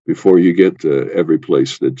reflection before you get to every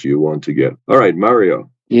place that you want to get. All right,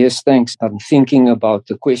 Mario. Yes, thanks. I'm thinking about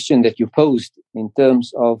the question that you posed in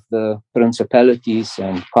terms of the principalities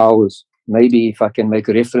and powers. Maybe if I can make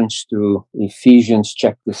reference to Ephesians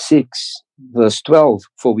chapter 6, verse 12,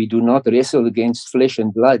 for we do not wrestle against flesh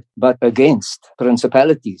and blood, but against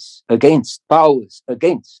principalities, against powers,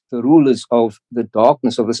 against the rulers of the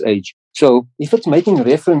darkness of this age. So if it's making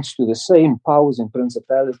reference to the same powers and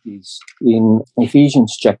principalities in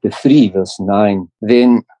Ephesians chapter 3, verse 9,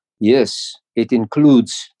 then yes, it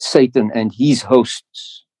includes Satan and his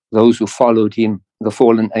hosts, those who followed him, the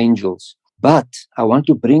fallen angels. But I want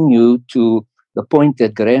to bring you to the point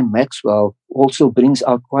that Graham Maxwell also brings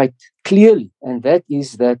out quite clearly, and that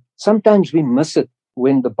is that sometimes we miss it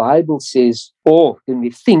when the Bible says, or when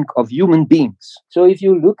we think of human beings. So if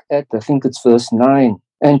you look at, I think it's verse 9,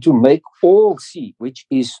 and to make all see, which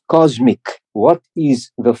is cosmic, what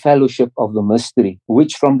is the fellowship of the mystery,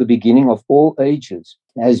 which from the beginning of all ages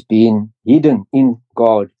has been hidden in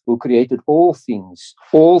God, who created all things,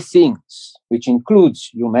 which includes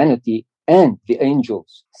humanity and the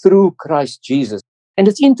angels, through Christ Jesus. And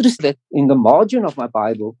it's interesting that in the margin of my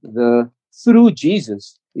Bible, the through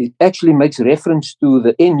Jesus, it actually makes reference to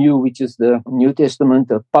the NU, which is the New Testament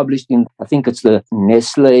published in, I think it's the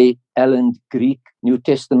Nestle Aland Greek New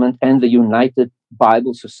Testament and the United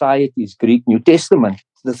Bible Society's Greek New Testament.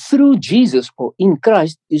 The through Jesus or in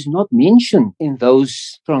Christ is not mentioned in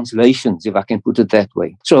those translations, if I can put it that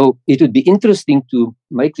way. So it would be interesting to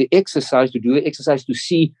make the exercise, to do the exercise to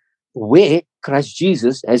see where Christ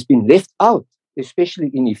Jesus has been left out, especially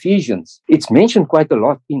in Ephesians. It's mentioned quite a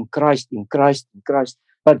lot in Christ, in Christ, in Christ.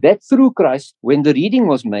 But that through Christ, when the reading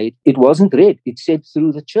was made, it wasn't read. It said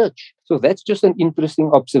through the church. So that's just an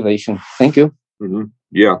interesting observation. Thank you. Mm-hmm.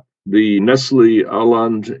 Yeah. The Nestle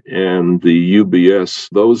Aland and the UBS,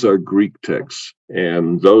 those are Greek texts.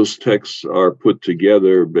 And those texts are put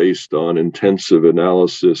together based on intensive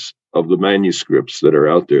analysis of the manuscripts that are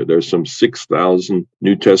out there. There's some 6,000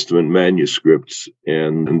 New Testament manuscripts,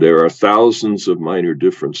 and there are thousands of minor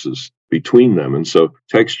differences between them. And so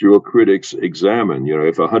textual critics examine,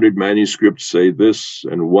 if 100 manuscripts say this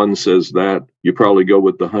and one says that, you probably go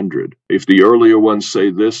with the 100. If the earlier ones say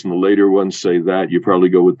this and the later ones say that, you probably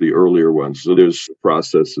go with the earlier ones. So there's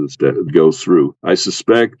processes that go through. I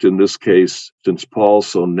suspect in this case, since Paul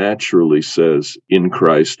so naturally says in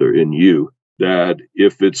Christ or in you, that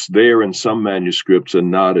if it's there in some manuscripts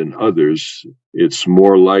and not in others, it's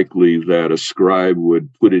more likely that a scribe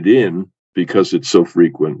would put it in because it's so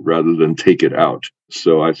frequent rather than take it out.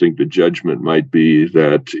 So I think the judgment might be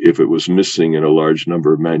that if it was missing in a large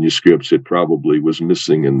number of manuscripts, it probably was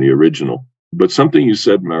missing in the original. But something you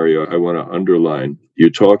said, Mario, I want to underline.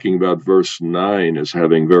 You're talking about verse 9 as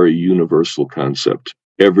having very universal concept.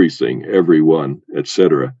 Everything, everyone,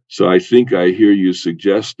 etc. So I think I hear you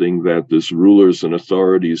suggesting that this rulers and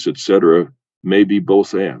authorities, etc., may be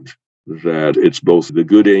both and, that it's both the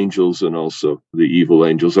good angels and also the evil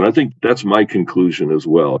angels. And I think that's my conclusion as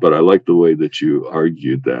well. But I like the way that you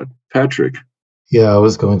argued that. Patrick. Yeah, I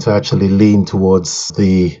was going to actually lean towards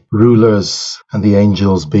the rulers and the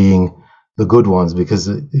angels being the good ones, because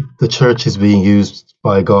the church is being used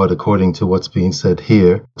by God, according to what's being said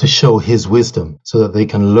here, to show his wisdom so that they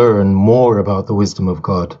can learn more about the wisdom of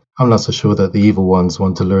God. I'm not so sure that the evil ones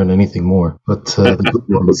want to learn anything more, but the good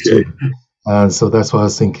ones okay. too. And so that's why I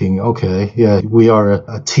was thinking, okay, yeah, we are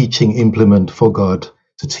a teaching implement for God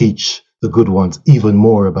to teach the good ones even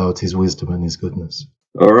more about his wisdom and his goodness.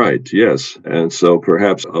 All right, yes. And so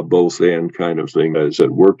perhaps a both and kind of thing is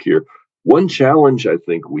at work here. One challenge I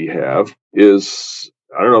think we have is,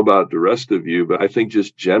 I don't know about the rest of you, but I think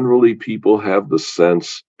just generally people have the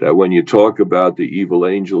sense that when you talk about the evil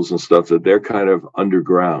angels and stuff, that they're kind of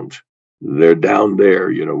underground. They're down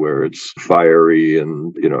there, where it's fiery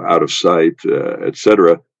and, out of sight,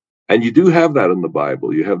 etc. And you do have that in the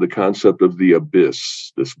Bible. You have the concept of the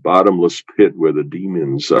abyss, this bottomless pit where the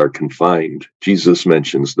demons are confined. Jesus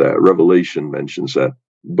mentions that. Revelation mentions that.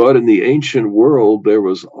 But in the ancient world, there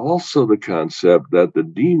was also the concept that the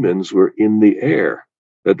demons were in the air,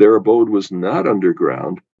 that their abode was not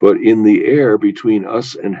underground, but in the air between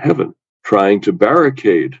us and heaven, trying to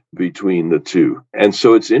barricade between the two. And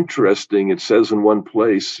so it's interesting. It says in one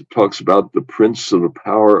place, it talks about the prince of the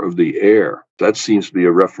power of the air. That seems to be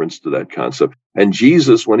a reference to that concept. And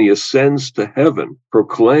Jesus, when he ascends to heaven,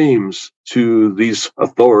 proclaims to these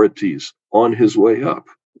authorities on his way up,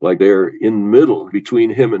 like they're in the middle between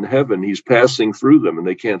him and heaven. He's passing through them and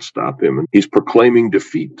they can't stop him. And he's proclaiming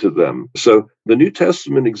defeat to them. So the New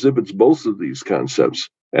Testament exhibits both of these concepts.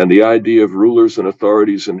 And the idea of rulers and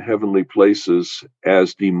authorities in heavenly places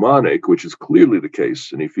as demonic, which is clearly the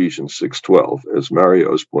case in Ephesians 6:12, as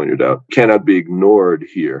Mario has pointed out, cannot be ignored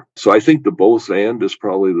here. So I think the both and is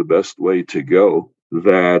probably the best way to go,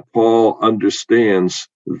 that Paul understands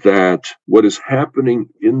that what is happening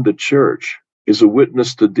in the church is a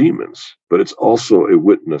witness to demons, but it's also a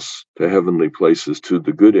witness to heavenly places, to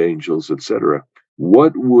the good angels, etc.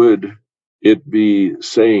 What would it be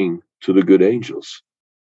saying to the good angels?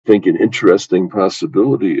 I think an interesting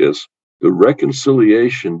possibility is the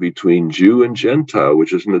reconciliation between Jew and Gentile,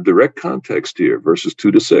 which is in the direct context here, verses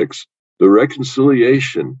 2 to 6. The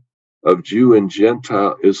reconciliation of Jew and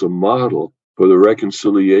Gentile is a model for the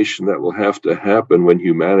reconciliation that will have to happen when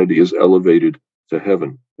humanity is elevated to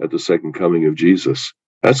heaven at the second coming of Jesus.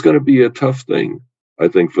 That's going to be a tough thing, I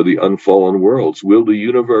think, for the unfallen worlds. Will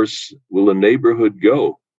a neighborhood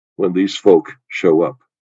go when these folk show up,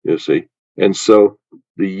 you see? And so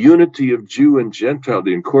the unity of Jew and Gentile,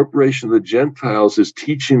 the incorporation of the Gentiles, is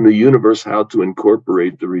teaching the universe how to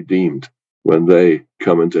incorporate the redeemed when they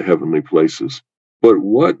come into heavenly places. But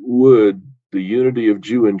what would the unity of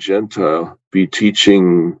Jew and Gentile be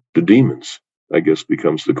teaching the demons, I guess,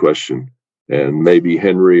 becomes the question. And maybe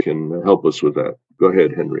Henry can help us with that. Go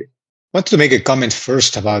ahead, Henry. I want to make a comment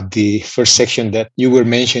first about the first section that you were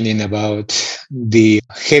mentioning about the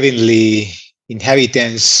heavenly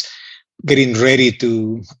inhabitants getting ready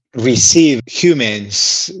to receive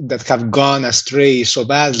humans that have gone astray so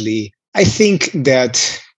badly. I think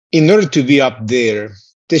that in order to be up there,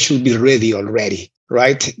 they should be ready already,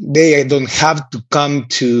 right? They don't have to come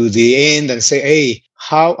to the end and say, hey,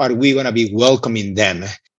 how are we going to be welcoming them?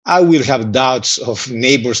 I will have doubts of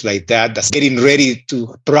neighbors like that that's getting ready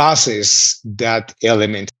to process that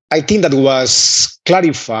element. I think that was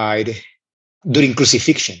clarified during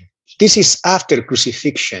crucifixion. This is after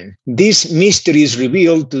crucifixion. This mystery is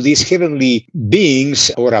revealed to these heavenly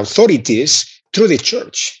beings or authorities through the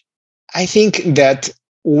church. I think that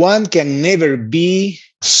one can never be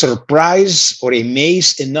surprised or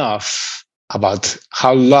amazed enough about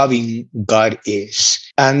how loving God is.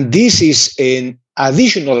 And this is an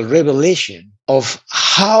additional revelation of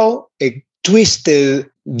how a twisted,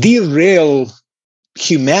 derailed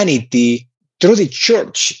humanity through the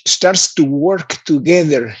church starts to work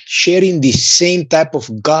together, sharing the same type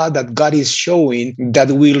of God that God is showing,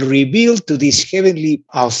 that will reveal to these heavenly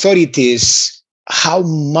authorities how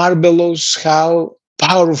marvelous, how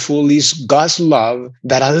powerful is God's love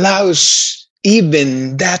that allows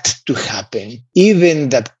even that to happen, even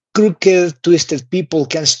that crooked, twisted people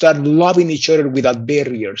can start loving each other without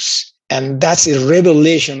barriers. And that's a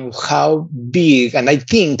revelation of how big, and I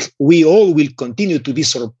think we all will continue to be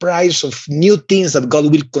surprised of new things that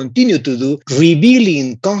God will continue to do,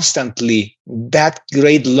 revealing constantly that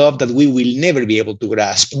great love that we will never be able to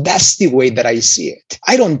grasp. That's the way that I see it.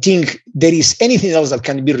 I don't think there is anything else that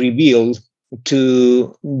can be revealed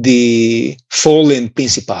to the fallen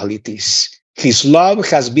principalities. His love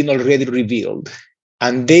has been already revealed,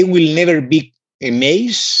 and they will never be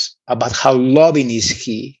amazed about how loving is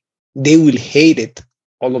He. They will hate it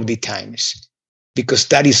all of the times because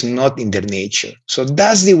that is not in their nature. So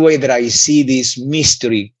that's the way that I see this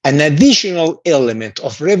mystery, an additional element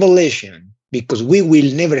of revelation, because we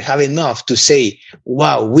will never have enough to say,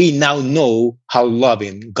 wow, we now know how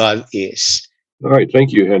loving God is. All right.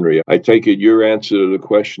 Thank you, Henry. I take it your answer to the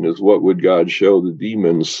question is, what would God show the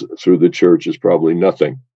demons through the church is probably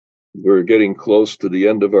nothing. We're getting close to the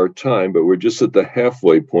end of our time, but we're just at the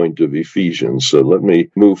halfway point of Ephesians. So let me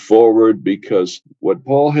move forward, because what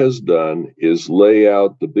Paul has done is lay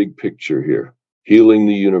out the big picture here, healing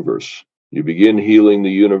the universe. You begin healing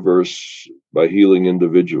the universe by healing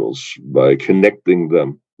individuals, by connecting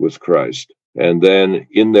them with Christ. And then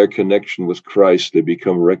in their connection with Christ, they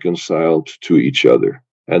become reconciled to each other.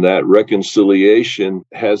 And that reconciliation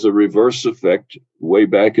has a reverse effect way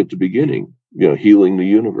back at the beginning. Healing the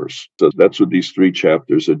universe. So that's what these 3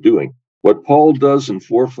 chapters are doing. What Paul does in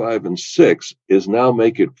 4, 5, and 6 is now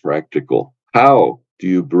make it practical. How do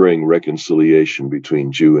you bring reconciliation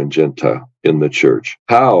between Jew and Gentile in the church?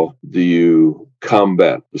 How do you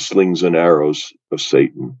combat the slings and arrows of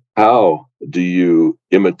Satan? How do you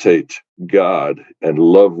imitate God and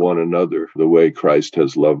love one another the way Christ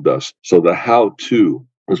has loved us? So the how-to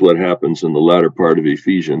is what happens in the latter part of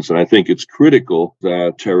Ephesians. And I think it's critical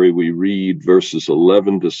that, Terry, we read verses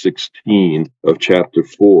 11 to 16 of chapter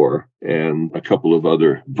 4 and a couple of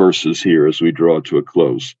other verses here as we draw to a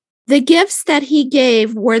close. The gifts that he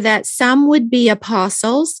gave were that some would be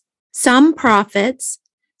apostles, some prophets,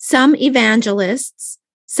 some evangelists,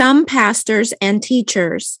 some pastors and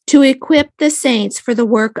teachers, to equip the saints for the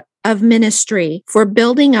work of ministry, for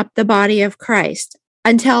building up the body of Christ,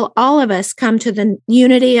 until all of us come to the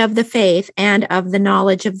unity of the faith and of the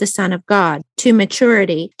knowledge of the Son of God, to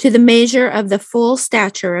maturity, to the measure of the full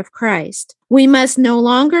stature of Christ. We must no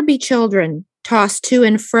longer be children, tossed to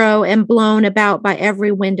and fro and blown about by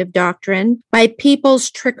every wind of doctrine, by people's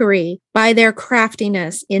trickery, by their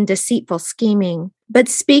craftiness in deceitful scheming. But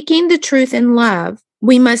speaking the truth in love,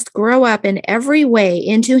 we must grow up in every way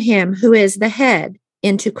into Him who is the head,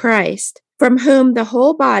 into Christ, from whom the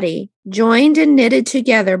whole body, joined and knitted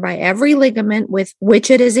together by every ligament with which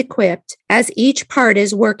it is equipped, as each part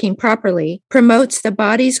is working properly, promotes the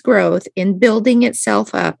body's growth in building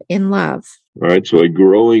itself up in love. All right, so a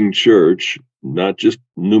growing church, not just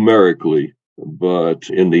numerically, but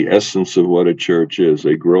in the essence of what a church is.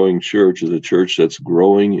 A growing church is a church that's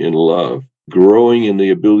growing in love, growing in the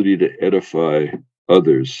ability to edify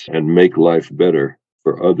others and make life better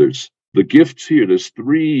for others. The gifts here, there's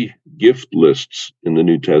 3 gift lists in the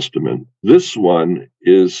New Testament. This one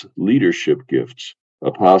is leadership gifts: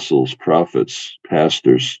 apostles, prophets,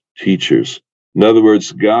 pastors, teachers. In other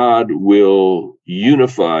words, God will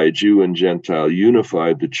unify Jew and Gentile,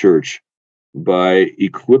 unify the church by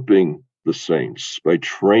equipping the saints, by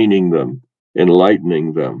training them,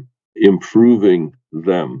 enlightening them, improving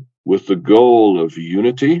them, with the goal of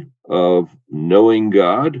unity, of knowing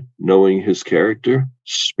God, knowing his character,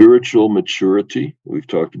 spiritual maturity. We've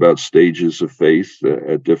talked about stages of faith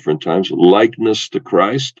at different times, likeness to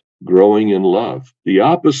Christ, growing in love. The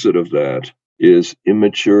opposite of that is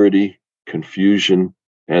immaturity, confusion,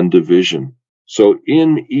 and division. So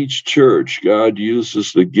in each church, God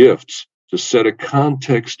uses the gifts to set a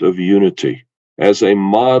context of unity as a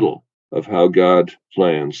model of how God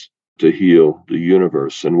plans to heal the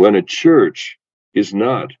universe. And when a church is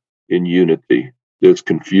not in unity, there's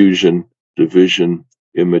confusion, division,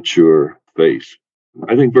 immature faith.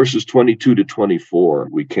 I think verses 22 to 24,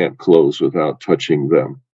 we can't close without touching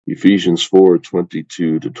them. Ephesians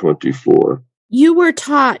 4:22 to 24. You were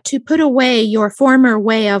taught to put away your former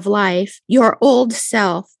way of life, your old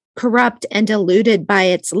self, corrupt and deluded by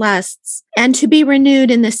its lusts, and to be renewed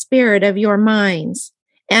in the spirit of your minds,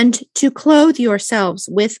 and to clothe yourselves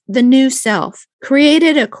with the new self,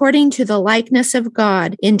 created according to the likeness of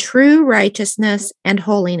God in true righteousness and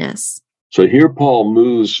holiness. So here Paul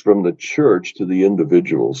moves from the church to the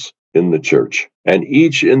individuals in the church. And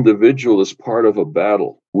each individual is part of a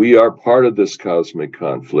battle. We are part of this cosmic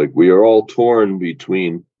conflict. We are all torn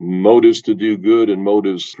between motives to do good and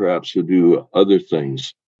motives perhaps to do other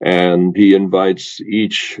things. And he invites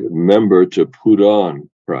each member to put on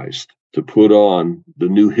Christ, to put on the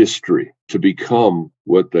new history, to become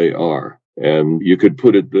what they are. And you could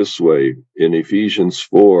put it this way, in Ephesians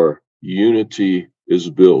 4, unity is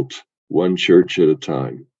built one church at a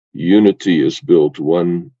time. Unity is built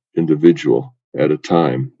one individual at a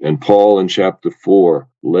time. And Paul in chapter 4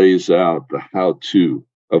 lays out the how-to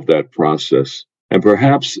of that process. And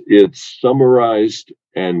perhaps it's summarized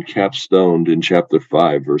and capstoned in chapter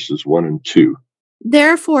 5, verses 1 and 2.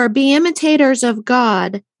 Therefore, be imitators of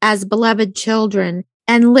God as beloved children,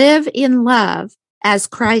 and live in love as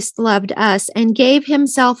Christ loved us and gave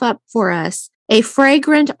himself up for us, a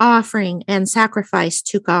fragrant offering and sacrifice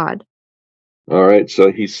to God. All right,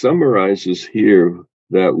 so he summarizes here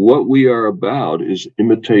that what we are about is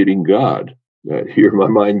imitating God. Here my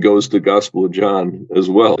mind goes to Gospel of John as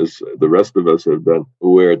well as the rest of us have done,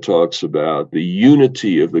 where it talks about the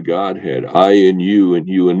unity of the Godhead, I and you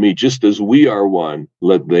and me. Just as we are one,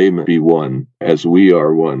 let they be one as we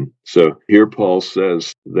are one. So here Paul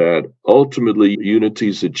says that ultimately unity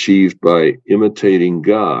is achieved by imitating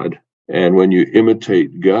God. And when you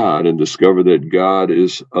imitate God and discover that God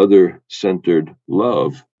is other-centered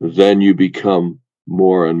love, then you become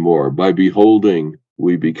more and more. By beholding,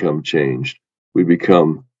 we become changed. We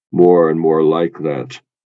become more and more like that.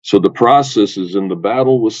 So the process is in the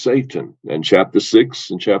battle with Satan. And chapter 6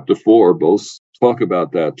 and chapter 4 both talk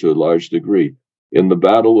about that to a large degree. In the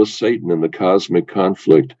battle with Satan, in the cosmic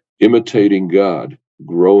conflict, imitating God,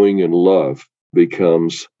 growing in love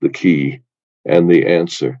becomes the key and the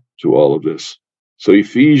answer to all of this. So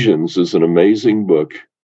Ephesians is an amazing book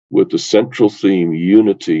with the central theme,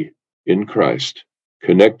 unity in Christ,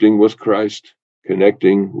 connecting with Christ,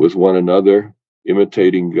 connecting with one another,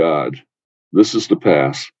 imitating God. This is the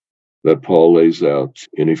path that Paul lays out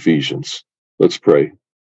in Ephesians. Let's pray.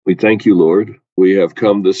 We thank you, Lord. We have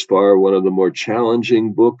come this far, one of the more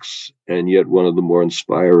challenging books and yet one of the more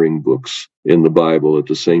inspiring books in the Bible at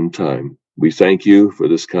the same time. We thank you for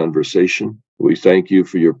this conversation. We thank you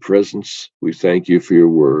for your presence. We thank you for your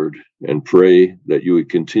word and pray that you would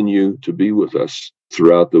continue to be with us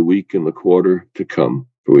throughout the week and the quarter to come.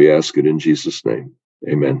 For we ask it in Jesus' name.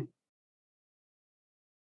 Amen.